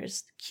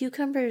cucumbers.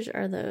 Cucumbers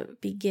are the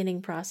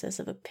beginning process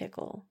of a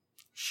pickle.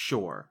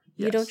 Sure.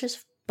 Yes. You don't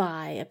just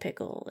buy a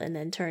pickle and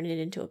then turn it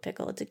into a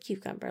pickle. It's a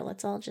cucumber.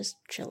 Let's all just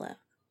chill out.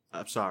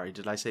 I'm sorry,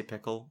 did I say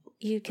pickle?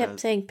 You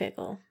kept saying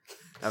pickle.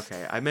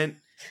 Okay, I meant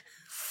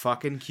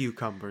fucking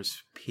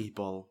cucumbers,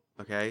 people,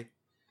 okay?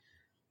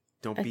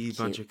 Don't be a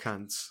bunch of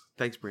cunts.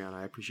 Thanks, Brianna.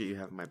 I appreciate you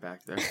having my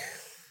back there.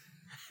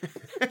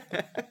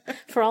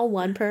 For all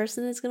one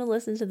person that's going to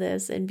listen to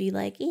this and be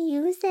like,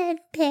 you said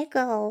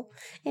pickle,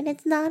 and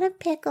it's not a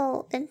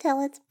pickle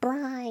until it's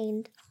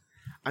brined.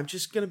 I'm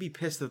just going to be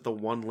pissed that the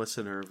one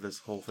listener of this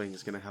whole thing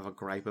is going to have a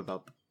gripe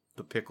about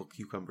the pickle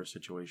cucumber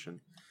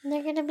situation. And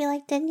they're going to be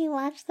like, didn't you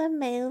watch the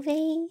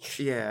movie?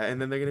 Yeah, and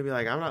then they're going to be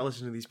like, I'm not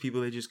listening to these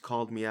people. They just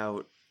called me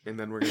out, and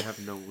then we're going to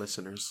have no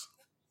listeners.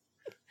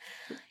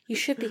 You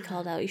should be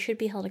called out. You should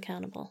be held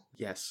accountable.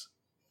 Yes.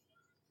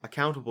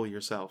 Accountable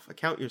yourself.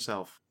 Account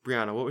yourself.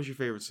 Brianna, what was your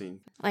favorite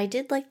scene? I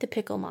did like the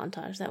pickle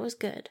montage. That was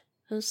good.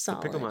 It was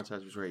solid. The pickle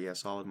montage was great. Yeah,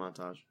 solid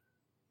montage.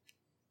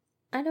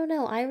 I don't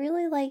know. I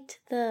really liked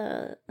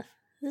this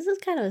is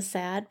kind of a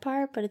sad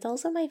part, but it's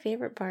also my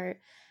favorite part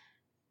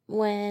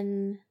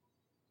when,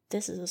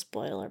 this is a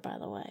spoiler, by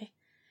the way,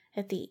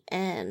 at the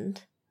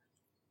end,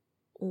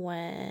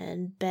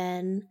 when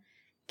Ben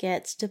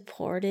gets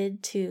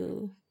deported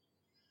to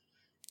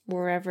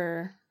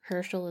wherever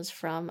Herschel is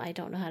from. I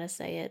don't know how to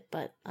say it,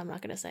 but I'm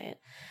not going to say it.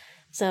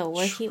 So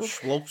where he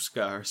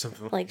Schlopska or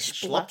something like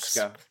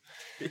Schlopska.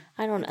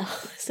 I don't know.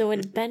 So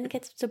when Ben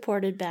gets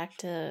deported back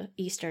to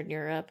Eastern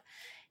Europe,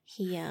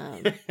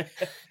 he's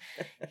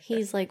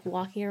like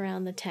walking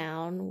around the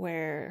town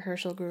where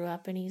Herschel grew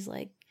up, and he's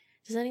like,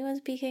 does anyone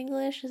speak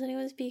English? Does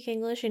anyone speak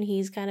English? And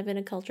he's kind of in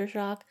a culture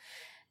shock,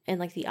 and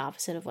like the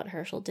opposite of what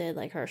Herschel did.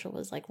 Like Herschel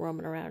was like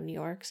roaming around New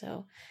York,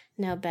 so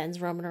now Ben's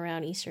roaming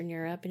around Eastern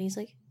Europe, and he's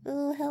like,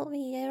 oh, help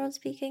me, I don't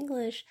speak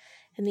English.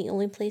 And the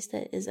only place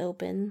that is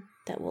open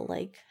that will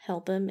like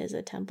help him is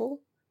a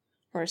temple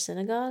or a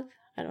synagogue.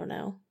 I don't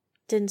know.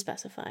 Didn't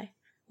specify.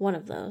 One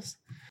of those.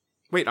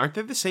 Wait, aren't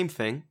they the same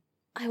thing?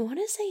 I want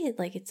to say it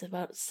like it's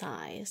about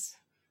size.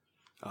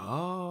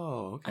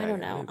 Oh, okay. I don't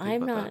know.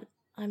 I'm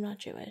not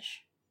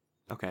Jewish.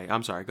 Okay,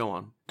 I'm sorry. Go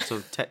on.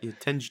 So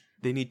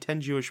they need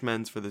 10 Jewish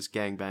men for this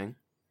gangbang.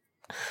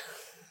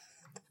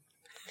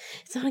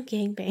 It's not a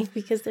gangbang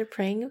because they're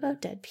praying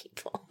about dead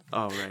people.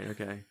 Oh, right.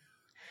 Okay.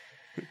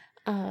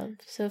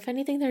 So if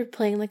anything, they're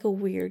playing like a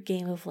weird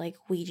game of like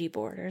Ouija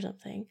board or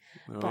something.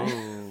 But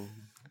Oh,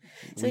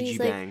 so Ouija he's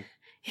bang.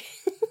 like,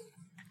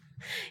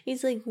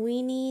 he's like,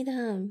 we need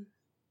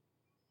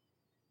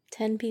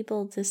 10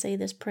 people to say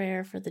this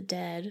prayer for the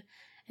dead.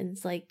 And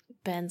it's like,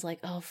 Ben's like,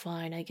 oh,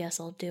 fine, I guess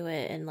I'll do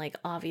it. And like,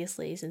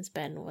 obviously, since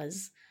Ben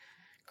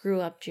grew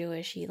up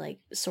Jewish, he like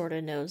sort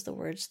of knows the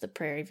words to the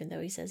prayer, even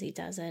though he says he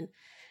doesn't.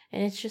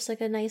 And it's just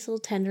like a nice little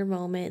tender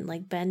moment. And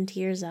like, Ben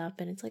tears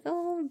up and it's like,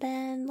 oh,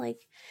 Ben,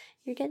 like,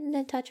 you're getting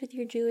in touch with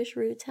your Jewish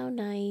roots. How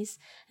nice.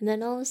 And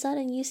then all of a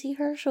sudden you see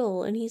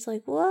Herschel and he's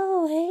like,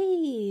 whoa,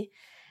 hey.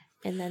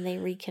 And then they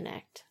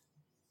reconnect.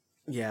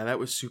 Yeah, that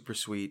was super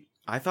sweet.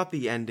 I thought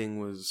the ending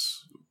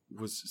was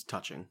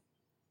touching.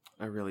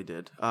 I really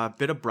did. A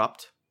bit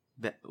abrupt,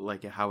 that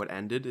like how it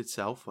ended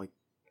itself, like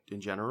in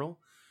general.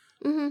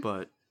 Mm-hmm.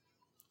 But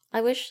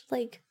I wish,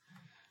 like,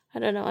 I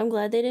don't know. I'm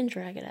glad they didn't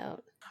drag it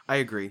out. I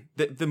agree.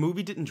 The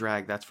movie didn't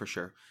drag, that's for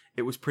sure.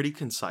 It was pretty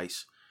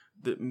concise.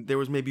 There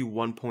was maybe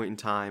one point in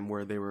time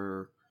where they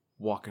were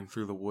walking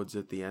through the woods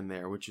at the end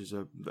there, which is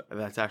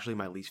that's actually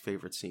my least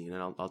favorite scene,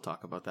 and I'll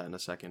talk about that in a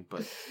second.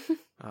 But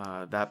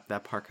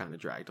that part kind of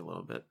dragged a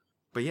little bit.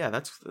 But yeah,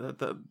 that's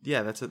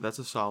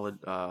a solid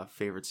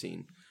favorite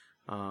scene.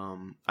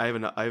 I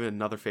have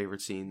another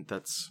favorite scene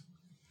that's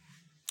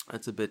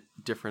a bit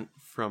different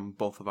from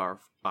both of our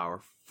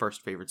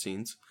first favorite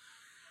scenes.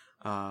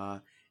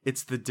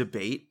 It's the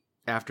debate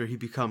after he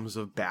becomes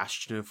a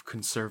bastion of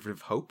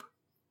conservative hope.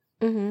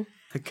 Mm-hmm.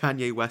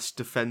 Kanye West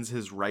defends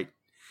his right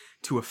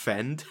to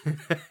offend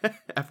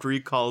after he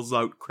calls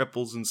out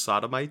cripples and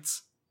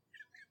sodomites.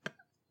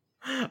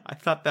 I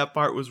thought that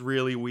part was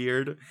really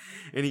weird.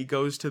 And he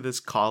goes to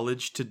this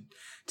college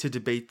to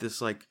debate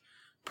this like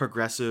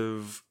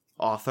progressive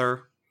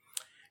author.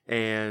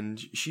 And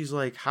she's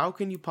like, how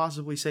can you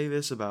possibly say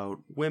this about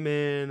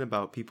women,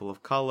 about people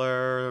of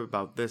color,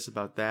 about this,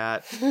 about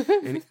that?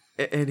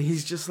 And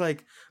he's just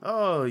like,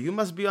 oh, you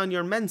must be on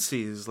your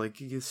menses.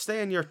 Like, you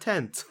stay in your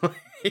tent.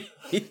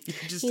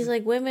 He's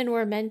like, women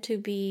were meant to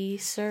be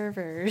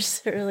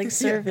servers or like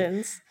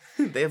servants.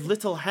 Yeah. They have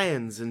little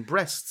hands and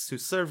breasts to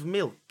serve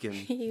milk.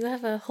 And you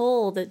have a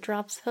hole that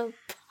drops hope.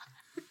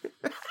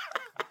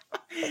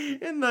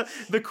 In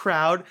the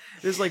crowd,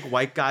 there's like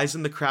white guys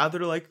in the crowd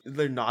that are like,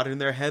 they're nodding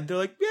their head. They're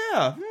like,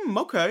 yeah,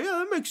 okay,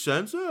 yeah, that makes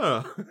sense.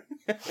 Yeah.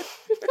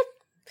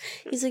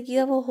 He's like, you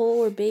have a hole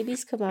where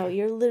babies come out.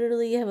 You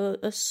literally have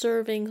a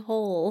serving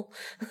hole.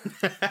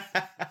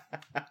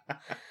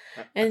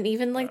 And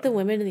even like the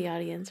women in the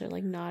audience are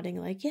like nodding,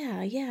 like, yeah,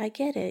 I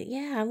get it.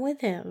 Yeah, I'm with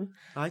him.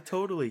 I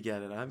totally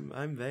get it.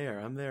 I'm there.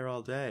 I'm there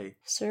all day.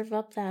 Serve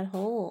up that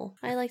hole.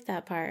 I like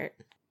that part.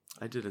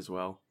 I did as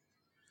well.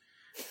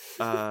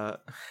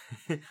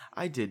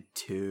 I did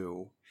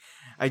too.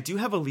 I do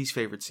have a least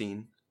favorite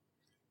scene.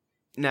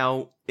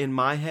 Now, in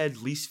my head,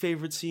 least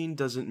favorite scene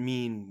doesn't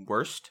mean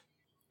worst.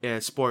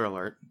 Spoiler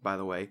alert, by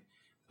the way.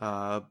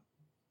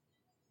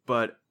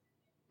 But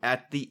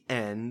at the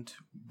end,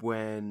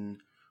 when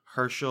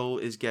Herschel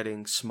is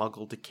getting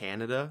smuggled to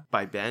Canada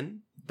by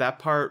Ben, that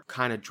part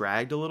kind of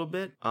dragged a little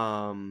bit.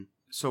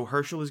 So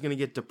Herschel is going to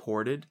get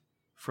deported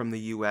from the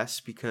U.S.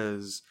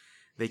 because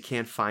they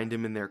can't find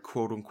him in their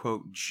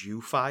quote-unquote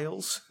Jew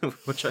files,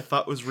 which I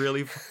thought was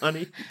really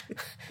funny.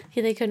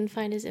 Yeah, they couldn't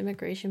find his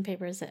immigration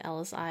papers at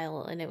Ellis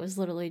Isle, and it was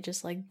literally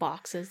just like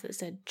boxes that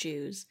said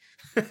Jews.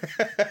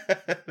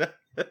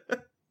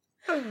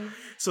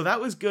 So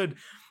that was good.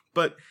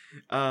 But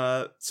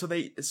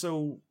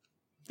so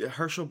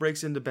Herschel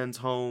breaks into Ben's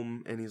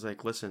home, and he's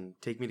like, listen,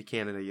 take me to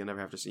Canada. You'll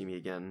never have to see me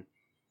again.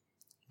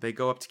 They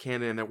go up to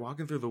Canada, and they're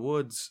walking through the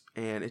woods,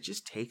 and it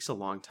just takes a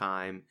long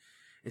time.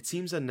 It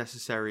seems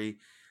unnecessary.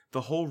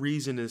 The whole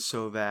reason is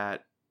so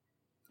that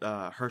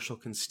Herschel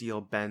can steal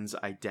Ben's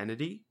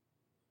identity,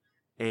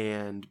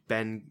 and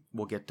Ben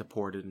will get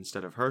deported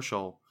instead of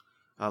Herschel.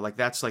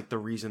 That's like the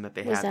reason that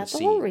they had the scene. Was that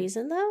the whole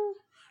reason, though?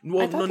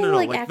 Well, I thought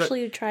they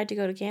actually tried to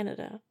go to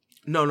Canada.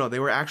 No, they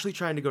were actually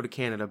trying to go to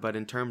Canada, but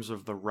in terms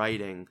of the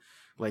writing,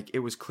 like, it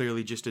was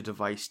clearly just a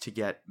device to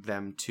get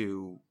them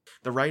to...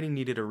 The writing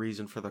needed a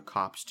reason for the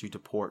cops to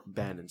deport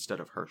Ben instead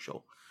of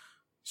Herschel.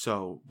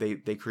 So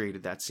they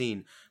created that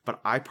scene.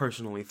 But I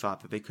personally thought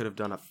that they could have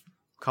done a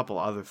couple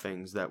other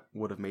things that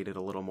would have made it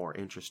a little more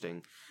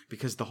interesting.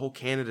 Because the whole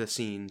Canada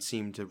scene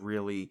seemed to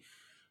really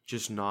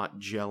just not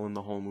gel in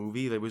the whole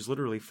movie. There was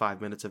literally 5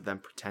 minutes of them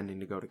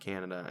pretending to go to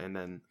Canada, and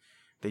then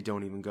they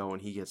don't even go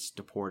and he gets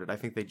deported. I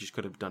think they just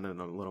could have done it in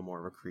a little more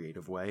of a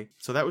creative way.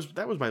 So that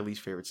was my least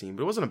favorite scene.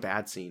 But it wasn't a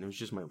bad scene. It was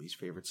just my least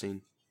favorite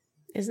scene.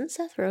 Isn't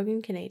Seth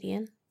Rogen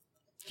Canadian?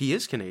 He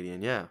is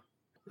Canadian, yeah.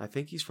 I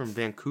think he's from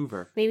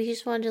Vancouver. Maybe he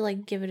just wanted to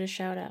like give it a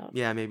shout out.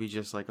 Yeah, maybe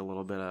just like a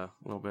little bit of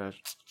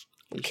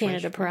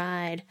Canada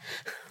pride.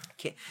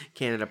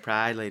 Canada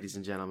pride, ladies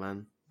and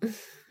gentlemen.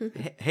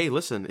 Hey,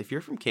 listen, if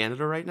you're from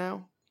Canada right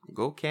now,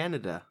 go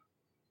Canada.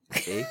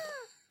 Okay?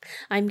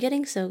 I'm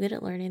getting so good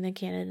at learning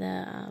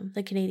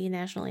the Canadian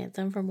national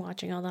anthem from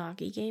watching all the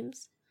hockey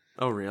games.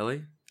 Oh,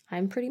 really?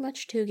 I'm pretty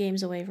much 2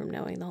 games away from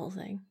knowing the whole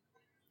thing.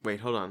 Wait,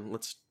 hold on.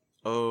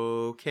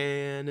 Oh,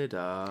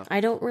 Canada. I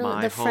don't really.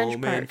 My The French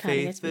home part and kind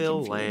of gets me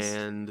faithful confused.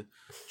 land.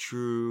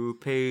 True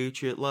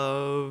patriot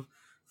love.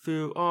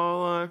 Through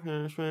all our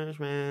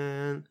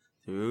man.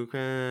 Through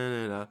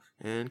Canada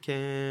and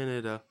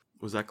Canada.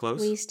 Was that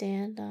close? We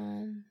stand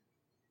on.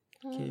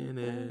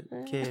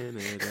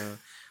 Canada.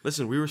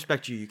 Listen, we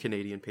respect you, you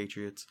Canadian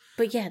patriots.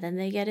 But yeah, then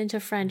they get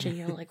into French, and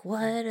you're like,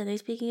 "What? Are they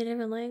speaking a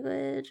different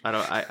language?"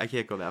 I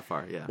can't go that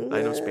far. Yeah,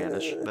 I know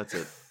Spanish. That's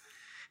it.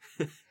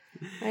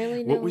 I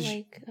only know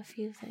like a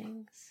few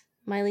things.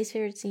 My least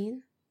favorite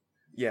scene?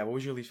 Yeah, what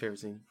was your least favorite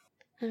scene?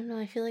 I don't know.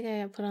 I feel like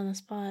I got put on the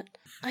spot.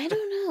 I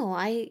don't know.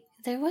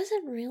 There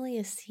wasn't really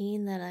a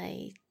scene that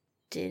I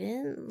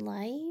didn't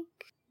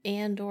like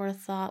and or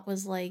thought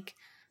was like,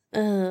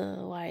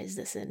 why is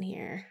this in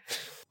here?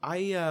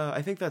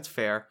 I think that's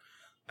fair.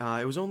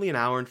 It was only an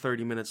hour and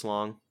 30 minutes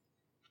long.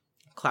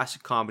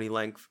 Classic comedy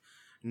length.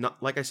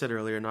 Not like I said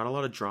earlier, not a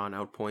lot of drawn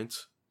out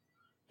points.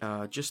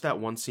 Just that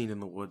one scene in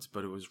the woods,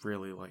 but it was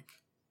really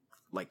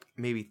like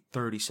maybe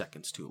 30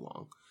 seconds too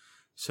long.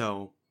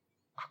 So,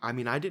 I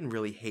mean, I didn't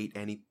really hate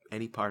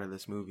any part of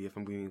this movie, if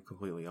I'm being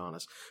completely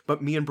honest.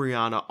 But me and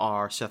Brianna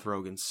are Seth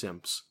Rogen's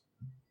simps.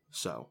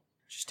 So,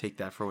 just take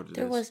that for what it is.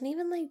 There wasn't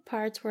even like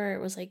parts where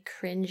it was like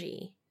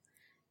cringy.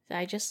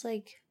 I just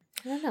like,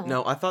 I don't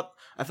know. No, I thought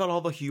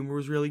all the humor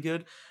was really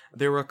good.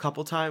 There were a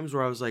couple times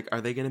where I was like,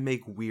 are they going to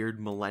make weird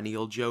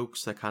millennial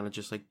jokes that kind of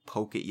just like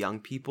poke at young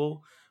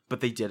people? But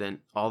they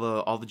didn't. All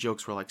the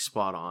jokes were like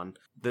spot on.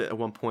 At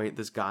one point,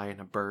 this guy in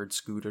a bird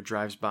scooter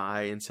drives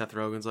by, and Seth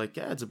Rogen's like,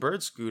 "Yeah, it's a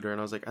bird scooter."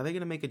 And I was like, "Are they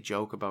gonna make a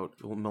joke about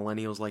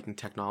millennials liking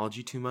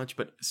technology too much?"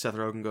 But Seth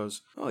Rogen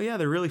goes, "Oh yeah,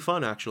 they're really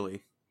fun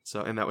actually." So,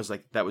 and that was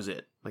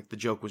it. Like the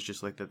joke was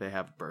just like that they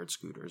have bird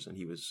scooters, and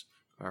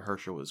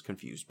Herschel was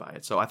confused by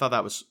it. So I thought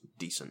that was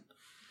decent.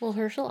 Well,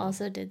 Herschel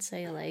also did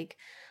say like,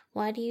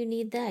 "Why do you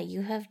need that?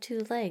 You have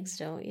 2 legs,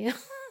 don't you?"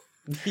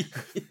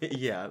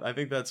 Yeah, I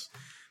think that's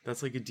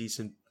like a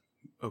decent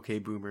okay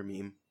boomer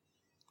meme.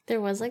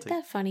 There was like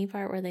that funny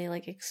part where they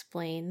like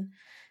explain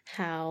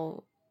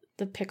how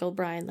the pickle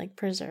brine like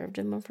preserved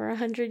him for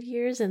 100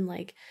 years, and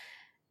like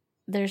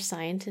there's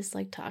scientists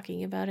like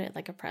talking about it at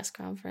like a press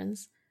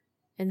conference,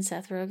 and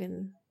Seth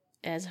Rogen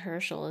as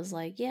Herschel is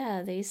like,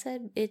 "Yeah, they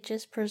said it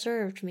just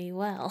preserved me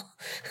well."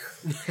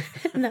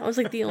 And that was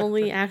like the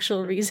only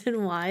actual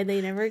reason why.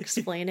 They never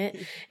explain it,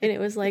 and it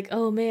was like,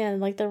 oh man,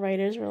 like the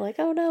writers were like,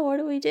 "Oh no, what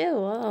do we do?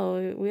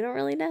 Oh, we don't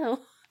really know."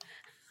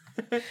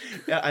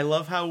 Yeah, I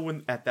love how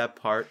when at that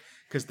part,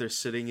 because they're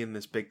sitting in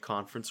this big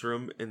conference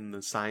room and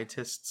the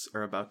scientists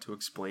are about to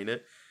explain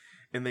it,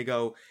 and they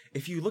go,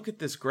 "If you look at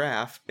this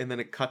graph," and then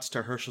it cuts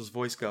to Herschel's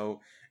voice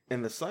go,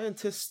 "And the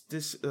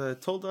scientists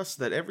told us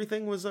that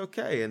everything was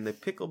okay, and the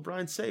pickle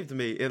brine saved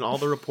me," and all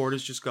the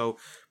reporters just go,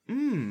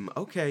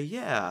 okay,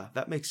 yeah,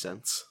 that makes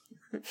sense."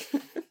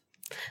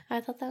 I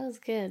thought that was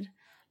good,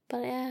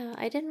 but yeah,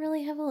 I didn't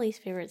really have a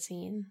least favorite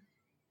scene.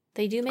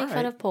 They do make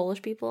fun of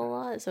Polish people a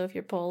lot, so if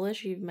you're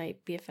Polish, you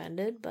might be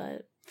offended,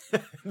 but...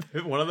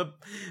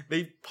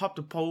 They popped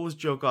a Polish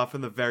joke off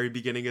in the very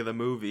beginning of the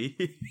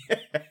movie.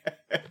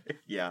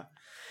 Yeah.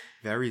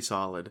 Very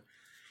solid.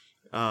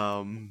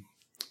 How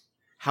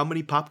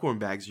many popcorn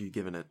bags are you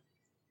giving it?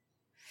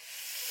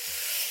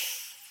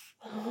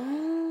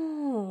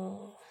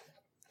 Oh,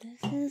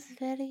 this is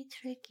very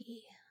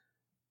tricky.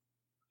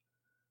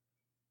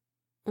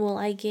 Well,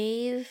 I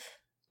gave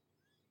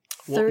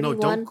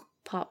 31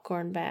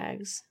 popcorn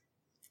bags.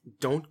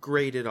 Don't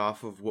grade it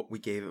off of what we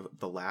gave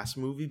the last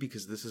movie,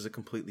 because this is a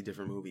completely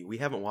different movie. We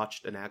haven't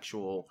watched an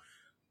actual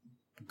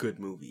good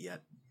movie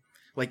yet.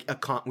 Like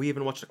we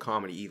haven't watched a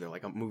comedy either,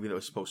 like a movie that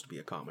was supposed to be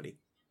a comedy.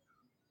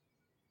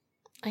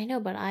 I know,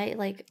 but I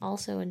like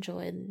also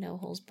enjoyed No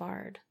Holds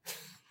Barred.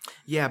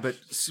 Yeah, but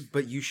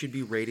you should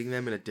be rating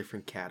them in a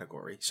different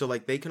category. So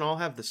like they can all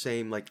have the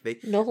same like they.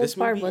 No Holds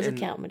Barred was a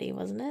comedy,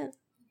 wasn't it?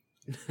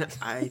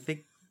 I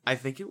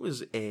think it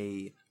was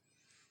a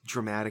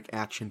dramatic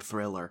action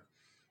thriller.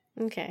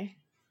 Okay.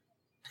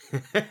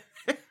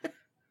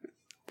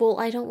 Well,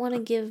 I don't want to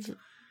give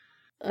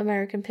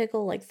American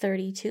Pickle like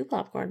 32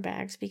 popcorn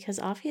bags, because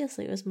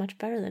obviously it was much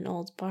better than No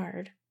Holds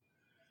Barred.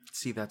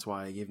 See, that's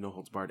why I gave No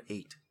Holds Barred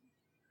 8.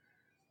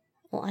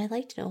 Well, I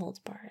liked No Holds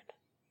Barred.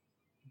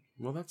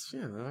 Well,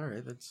 all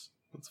right. That's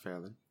fair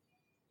then.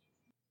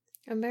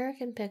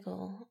 American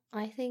Pickle,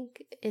 I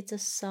think it's a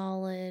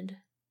solid...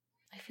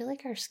 I feel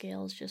like our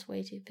scale is just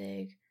way too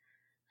big.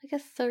 Like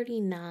a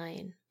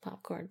 39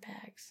 popcorn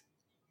bags.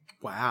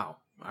 Wow.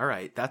 All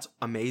right. That's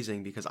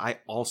amazing, because I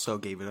also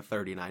gave it a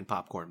 39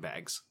 popcorn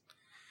bags.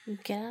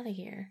 Get out of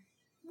here.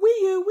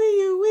 Wee-oo,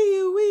 wee-oo,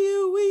 wee-oo,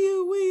 wee-oo,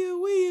 wee-oo, wee-oo,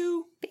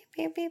 wee-oo. Pew,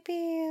 pew, pew,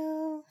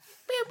 pew.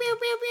 Pew, pew,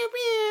 pew, pew,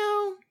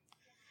 pew.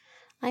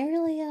 I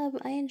really,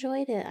 I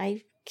enjoyed it.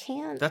 I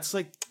can't... That's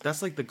like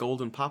the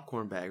golden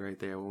popcorn bag right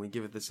there when we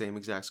give it the same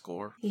exact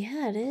score.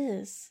 Yeah, it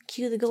is.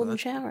 Cue the golden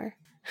shower.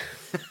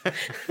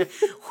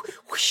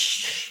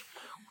 Whoosh.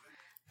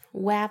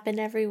 Whapping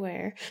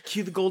everywhere.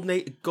 Cue the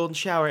golden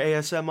shower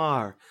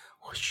ASMR.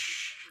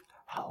 Whoosh.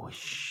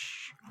 Whoosh.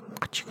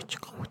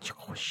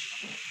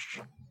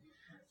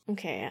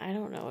 Okay, I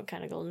don't know what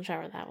kind of golden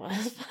shower that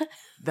was, but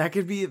That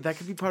could be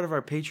part of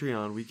our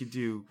Patreon. We could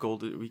do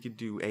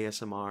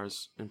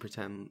ASMRs and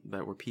pretend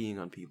that we're peeing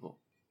on people.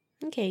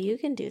 okay, you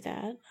can do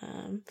that.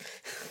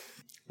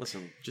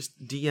 Listen,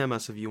 just DM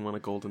us if you want a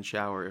golden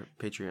shower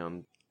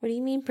Patreon. What do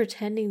you mean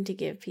pretending to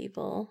give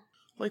people?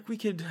 Like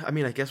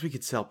I guess we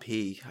could sell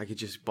pee. I could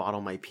just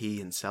bottle my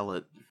pee and sell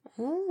it.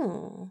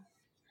 Oh,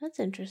 that's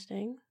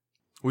interesting.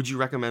 Would you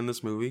recommend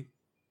this movie?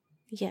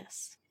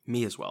 Yes.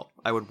 Me as well.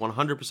 I would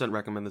 100%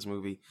 recommend this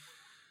movie.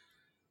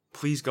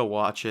 Please go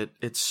watch it.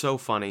 It's so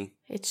funny.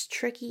 It's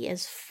tricky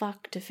as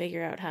fuck to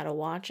figure out how to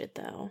watch it,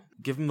 though.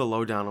 Give them the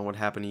lowdown on what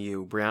happened to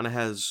you. Brianna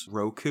has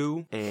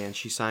Roku, and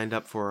she signed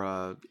up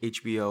for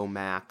HBO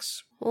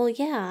Max. Well,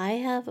 yeah, I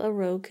have a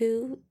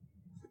Roku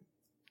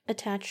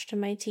attached to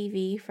my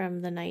TV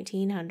from the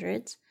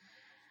 1900s.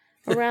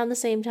 Around the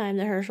same time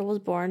that Herschel was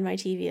born, my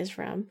TV is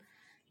from.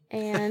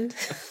 And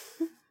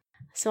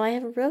so I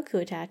have a Roku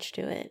attached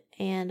to it.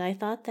 And I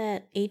thought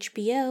that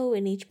HBO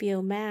and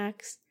HBO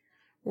Max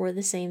were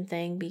the same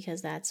thing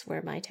because that's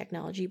where my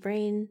technology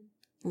brain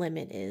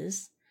limit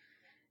is.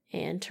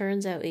 And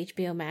turns out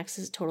HBO Max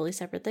is a totally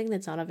separate thing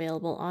that's not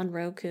available on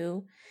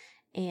Roku.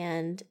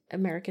 And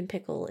American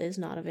Pickle is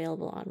not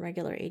available on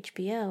regular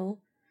HBO.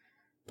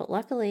 But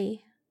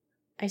luckily,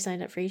 I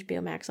signed up for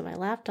HBO Max on my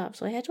laptop,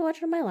 so I had to watch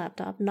it on my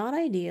laptop. Not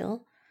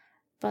ideal,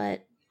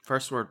 but...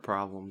 First world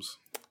problems.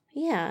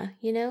 Yeah,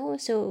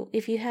 so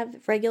if you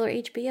have regular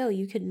HBO,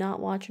 you could not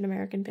watch an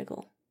American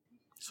Pickle.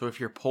 So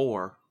if you're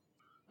poor...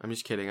 I'm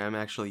just kidding. I'm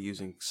actually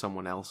using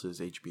someone else's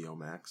HBO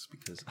Max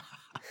because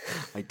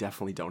I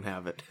definitely don't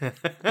have it.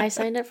 I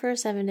signed up for a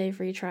 7-day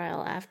free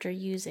trial after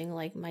using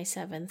like my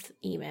 7th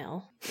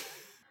email.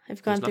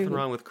 There's nothing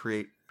wrong with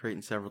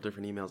creating several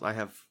different emails. I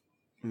have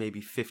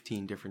maybe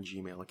 15 different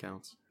Gmail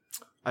accounts.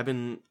 I've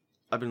been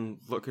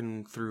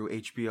looking through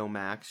HBO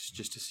Max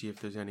just to see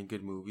if there's any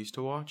good movies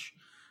to watch.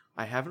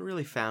 I haven't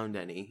really found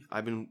any.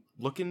 I've been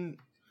looking.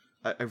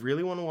 I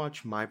really want to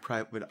watch My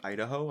Private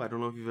Idaho. I don't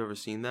know if you've ever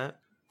seen that.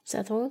 Is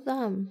that the one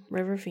with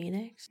River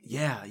Phoenix?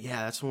 Yeah,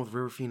 that's the one with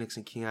River Phoenix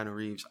and Keanu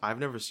Reeves. I've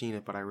never seen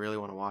it, but I really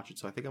want to watch it,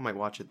 so I think I might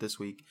watch it this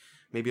week.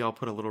 Maybe I'll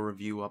put a little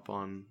review up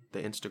on the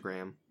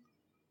Instagram.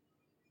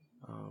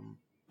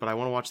 But I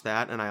want to watch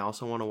that, and I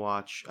also want to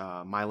watch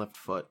My Left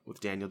Foot with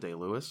Daniel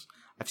Day-Lewis.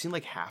 I've seen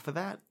like half of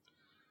that,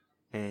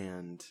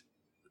 and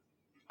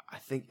I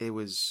think it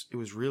was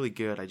really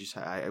good.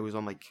 I was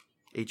on like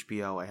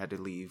HBO. I had to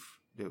leave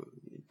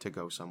to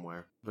go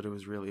somewhere, but it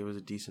was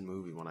a decent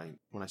movie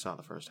when I saw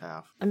the first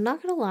half. I'm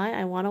not gonna lie,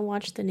 I want to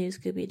watch the new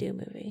Scooby-Doo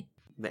movie.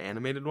 The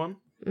animated one?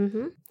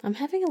 Mm-hmm. I'm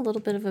having a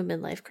little bit of a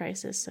midlife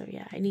crisis, so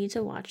yeah, I need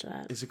to watch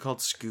that. Is it called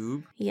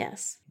Scoob?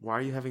 Yes. Why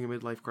are you having a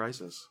midlife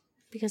crisis?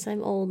 Because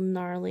I'm old and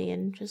gnarly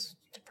and just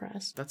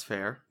depressed. That's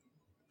fair.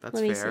 Let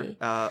me see.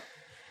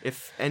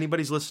 If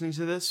anybody's listening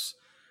to this,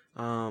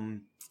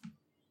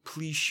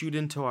 please shoot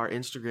into our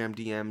Instagram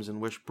DMs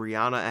and wish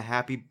Brianna a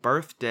happy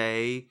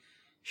birthday.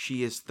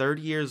 She is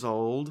 30 years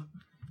old,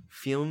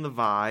 feeling the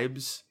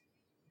vibes,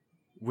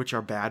 which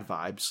are bad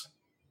vibes.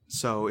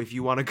 So if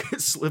you want to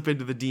slip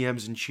into the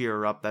DMs and cheer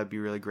her up, that'd be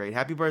really great.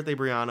 Happy birthday,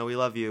 Brianna. We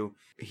love you.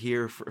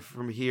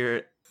 From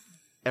here,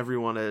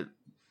 everyone at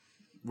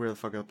Where the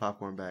Fuck Are the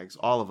Popcorn Bags?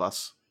 From all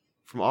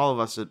of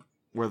us at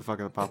Where the Fuck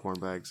Are the Popcorn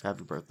Bags,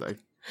 happy birthday.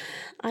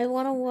 I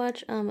want to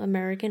watch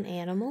American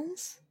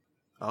Animals.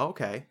 Oh,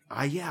 okay.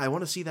 I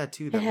want to see that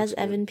too. It has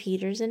Evan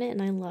Peters in it,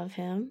 and I love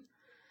him.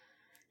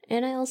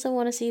 And I also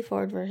want to see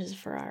Ford versus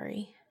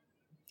Ferrari.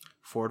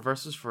 Ford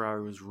versus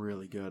Ferrari was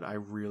really good. I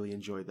really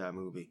enjoyed that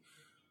movie.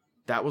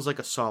 That was like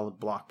a solid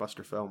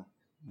blockbuster film.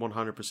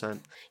 100%.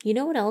 You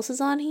know what else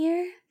is on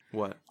here?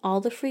 What?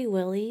 All the Free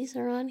Willies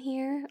are on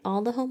here.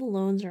 All the Home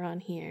Alones are on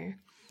here.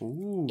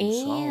 Ooh, and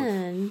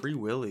solid. Free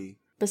Willy.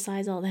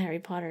 Besides all the Harry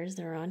Potters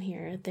that are on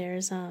here,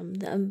 there's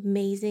the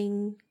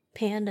Amazing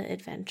Panda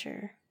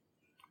Adventure.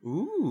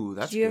 Ooh,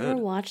 that's good. Did you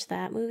ever watch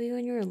that movie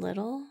when you were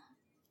little?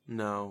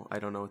 No, I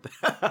don't know what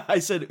that... I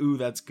said, ooh,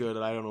 that's good,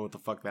 and I don't know what the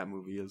fuck that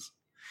movie is.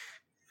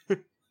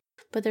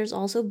 But there's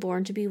also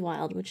Born to be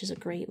Wild, which is a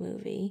great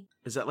movie.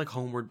 Is that like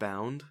Homeward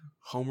Bound?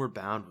 Homeward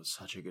Bound was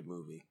such a good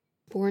movie.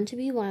 Born to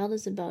be Wild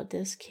is about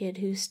this kid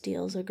who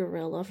steals a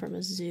gorilla from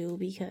a zoo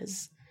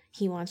because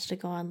he wants to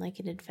go on like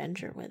an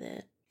adventure with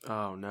it.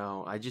 Oh,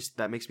 no.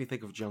 That makes me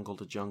think of Jungle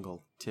to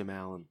Jungle, Tim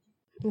Allen.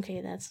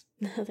 Okay, that's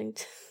nothing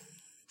to...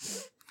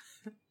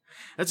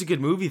 That's a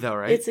good movie, though,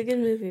 right? It's a good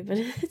movie, but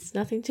it's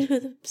nothing to do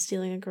with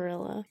stealing a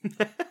gorilla.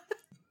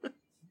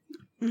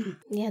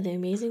 Yeah, The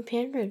Amazing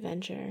Panda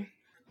Adventure.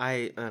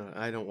 I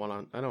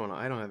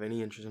don't have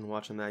any interest in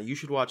watching that. You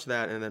should watch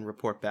that and then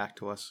report back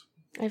to us.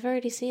 I've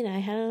already seen it. I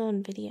had it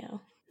on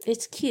video.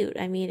 It's cute.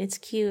 I mean, it's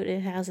cute.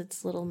 It has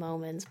its little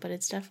moments, but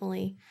it's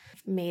definitely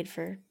made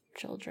for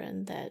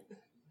children that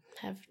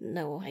have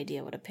no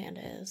idea what a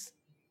panda is.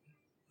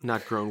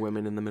 Not grown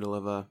women in the middle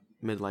of a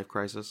midlife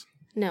crisis.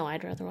 No,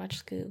 I'd rather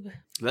watch Scoob.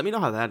 Let me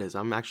know how that is.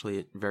 I'm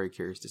actually very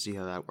curious to see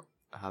how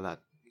that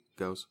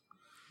goes.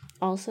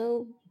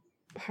 Also,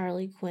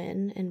 Harley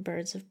Quinn and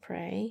Birds of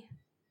Prey.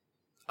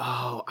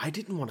 Oh, I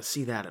didn't want to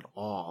see that at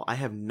all. I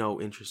have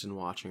no interest in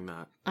watching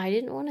that. I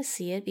didn't want to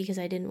see it because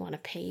I didn't want to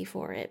pay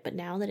for it, but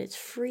now that it's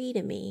free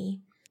to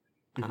me,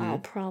 I'll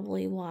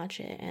probably watch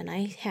it. And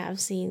I have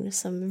seen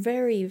some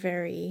very,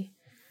 very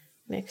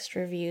mixed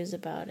reviews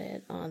about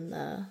it on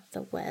the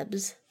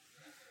webs.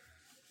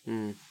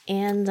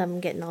 And I'm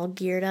getting all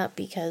geared up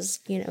because,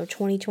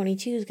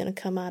 2022 is going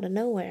to come out of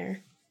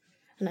nowhere.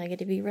 And I get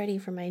to be ready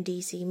for my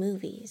DC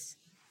movies.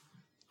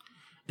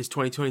 Is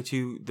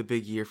 2022 the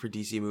big year for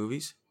DC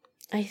movies?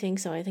 I think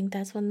so. I think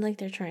that's when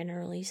they're trying to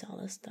release all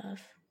this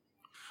stuff.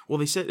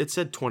 Well, it said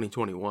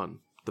 2021.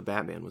 The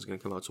Batman was going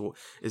to come out. So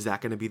is that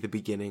going to be the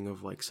beginning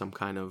of some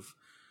kind of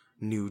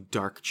new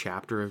dark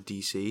chapter of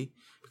DC?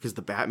 Because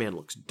the Batman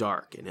looks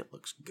dark and it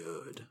looks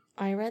good.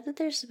 I read that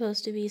there's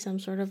supposed to be some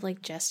sort of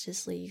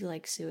Justice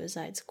League,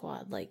 Suicide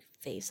Squad,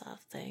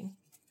 face-off thing.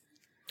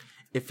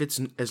 If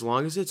it's as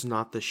long as it's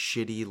not the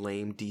shitty,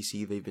 lame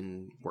DC they've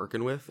been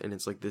working with, and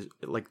it's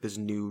this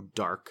new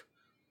dark,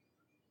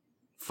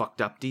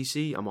 fucked up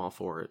DC, I'm all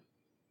for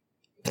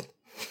it.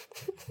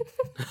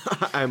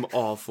 I'm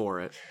all for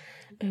it.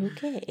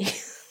 Okay.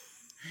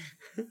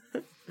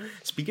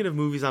 Speaking of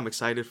movies I'm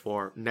excited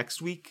for,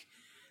 next week,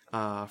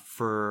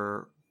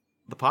 for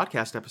the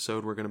podcast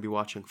episode, we're going to be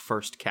watching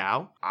First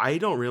Cow. I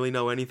don't really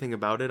know anything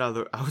about it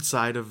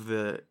outside of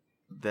the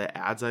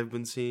ads I've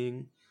been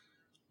seeing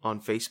on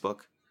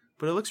Facebook,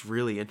 but it looks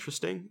really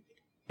interesting,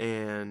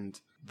 and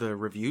the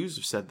reviews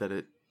have said that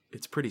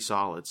it's pretty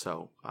solid.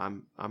 So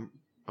I'm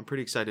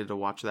pretty excited to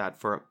watch that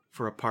for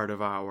a part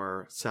of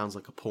our sounds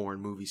like a porn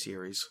movie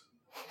series.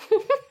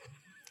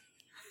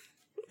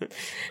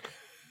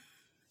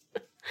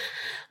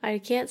 I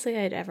can't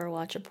say I'd ever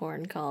watch a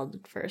porn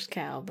called First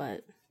Cow,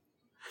 but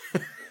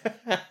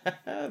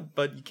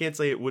but you can't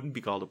say it wouldn't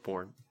be called a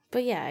porn.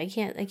 But yeah, I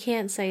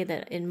can't say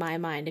that in my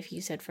mind if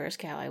you said First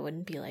Cow, I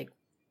wouldn't be like,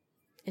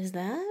 is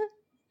that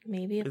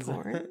maybe a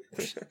porn?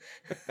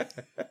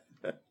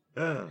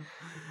 Oh.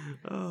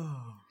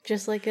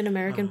 Just like an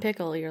American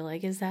Pickle, you're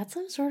like, is that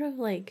some sort of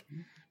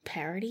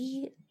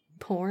parody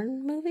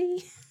porn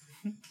movie?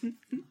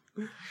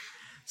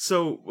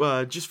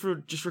 So, just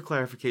for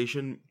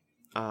clarification,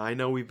 I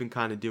know we've been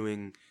kind of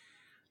doing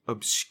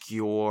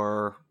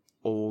obscure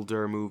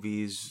older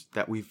movies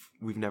that we've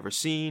never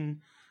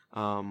seen,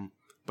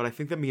 but I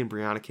think that me and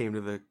Brianna came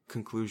to the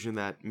conclusion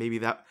that maybe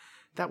that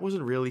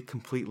wasn't really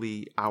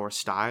completely our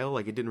style.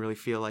 It didn't really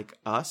feel like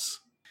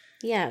us.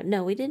 Yeah,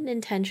 no, we didn't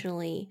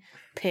intentionally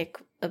pick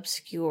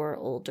obscure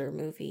older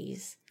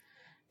movies.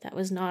 That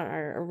was not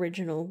our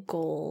original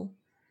goal.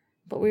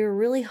 But we were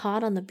really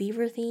hot on the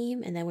Beaver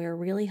theme, and then we were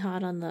really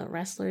hot on the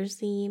Wrestlers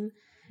theme.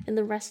 And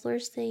the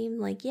Wrestlers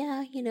theme, we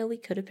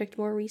could have picked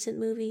more recent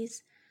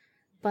movies,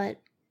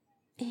 but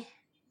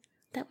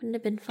that wouldn't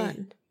have been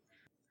fun.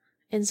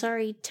 And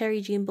sorry,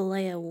 Terry Jean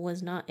Bollea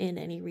was not in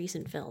any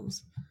recent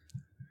films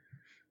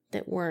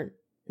that weren't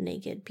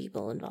naked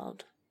people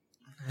involved.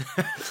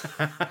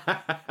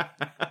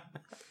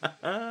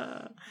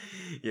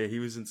 Yeah, he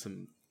was in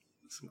some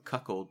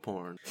cuckold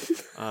porn.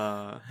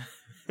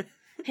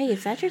 Hey,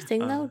 if that's your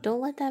thing though, don't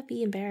let that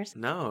be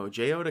embarrassing. No,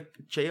 J.O.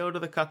 to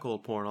the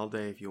cuckold porn all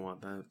day if you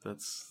want that.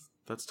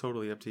 That's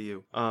totally up to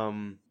you.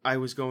 I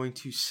was going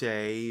to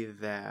say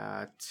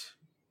that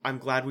I'm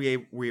glad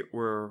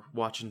we're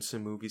watching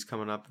some movies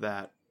coming up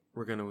that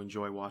we're going to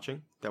enjoy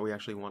watching, that we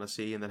actually want to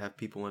see, and that have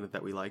people in it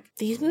that we like.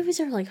 These movies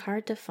are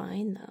hard to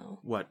find though.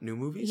 What, new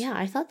movies? Yeah,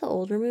 I thought the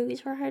older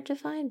movies were hard to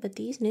find, but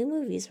these new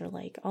movies are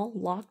all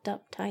locked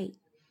up tight.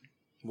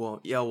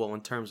 Well,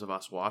 in terms of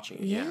us watching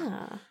it,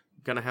 yeah.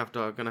 Gonna have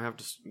to get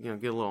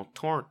a little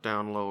torrent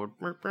download.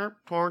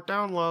 Torrent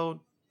download.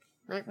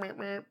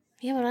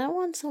 Yeah, but I don't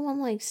want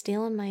someone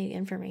stealing my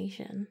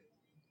information.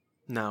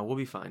 No, we'll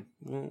be fine.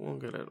 We'll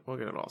get it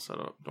all set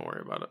up. Don't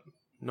worry about it.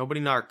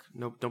 Nobody narc.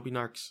 No, don't be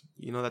narcs.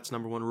 That's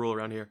number one rule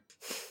around here.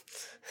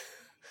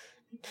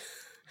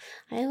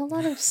 I have a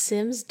lot of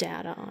Sims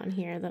data on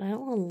here that I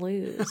don't want to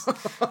lose.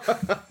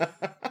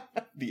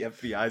 The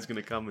FBI is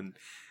gonna come and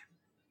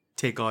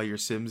take all your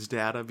Sims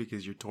data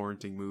because you're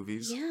torrenting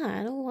movies. Yeah,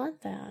 I don't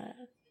want that.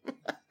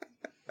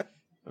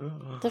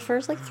 The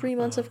first 3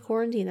 months of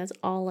quarantine, that's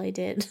all I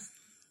did.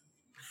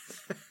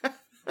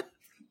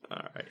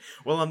 All right.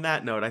 Well, on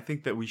that note, I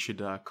think that we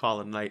should call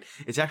it a night.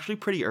 It's actually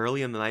pretty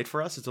early in the night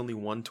for us. It's only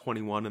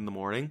 1:21 in the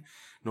morning.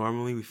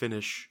 Normally we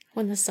finish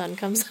when the sun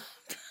comes up.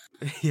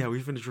 Yeah,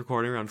 we finish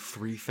recording around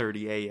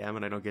 3:30 a.m.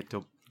 and I don't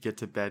get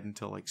to bed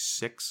until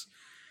 6.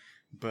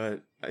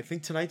 But I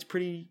think tonight's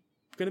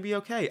gonna be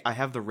okay. I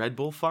have the Red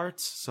Bull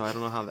farts, so I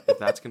don't know if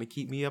that's gonna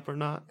keep me up or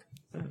not.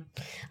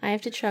 I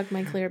have to chug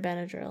my clear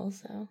Benadryl,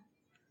 so.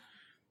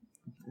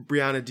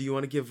 Brianna, do you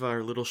want to give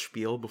our little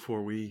spiel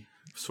before we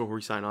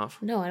sign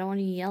off? No, I don't want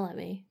you to yell at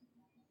me.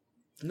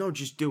 No,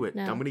 just do it.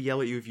 No. I'm gonna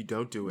yell at you if you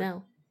don't do it.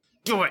 No.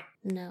 Do it!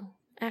 No.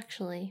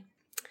 Actually,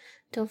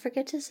 don't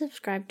forget to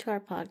subscribe to our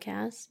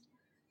podcast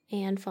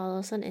and follow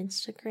us on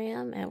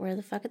Instagram at Where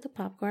the Fuck Are the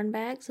Popcorn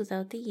Bags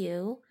without the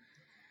U.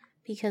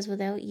 Because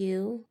without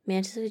you,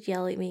 Mantis would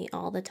yell at me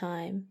all the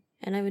time,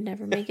 and I would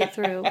never make it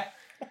through.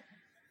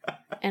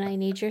 And I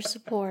need your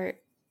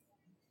support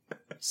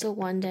so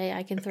one day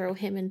I can throw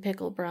him in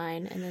pickle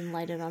brine and then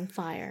light it on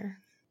fire.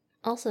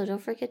 Also,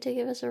 don't forget to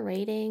give us a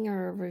rating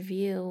or a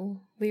review.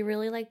 We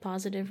really like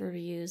positive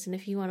reviews, and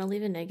if you want to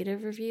leave a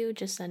negative review,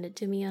 just send it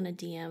to me on a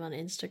DM on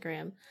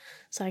Instagram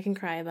so I can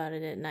cry about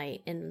it at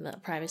night in the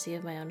privacy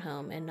of my own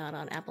home and not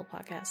on Apple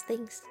Podcasts.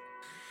 Thanks.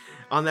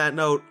 On that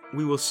note,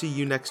 we will see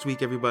you next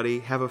week, everybody.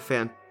 Have a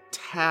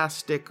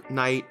fantastic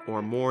night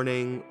or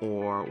morning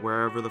or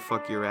wherever the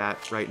fuck you're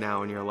at right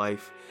now in your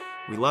life.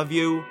 We love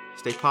you.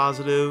 Stay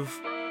positive.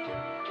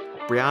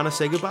 Brianna,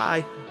 say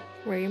goodbye.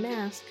 Wear your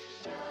mask.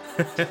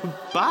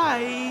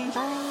 Bye.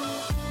 Bye.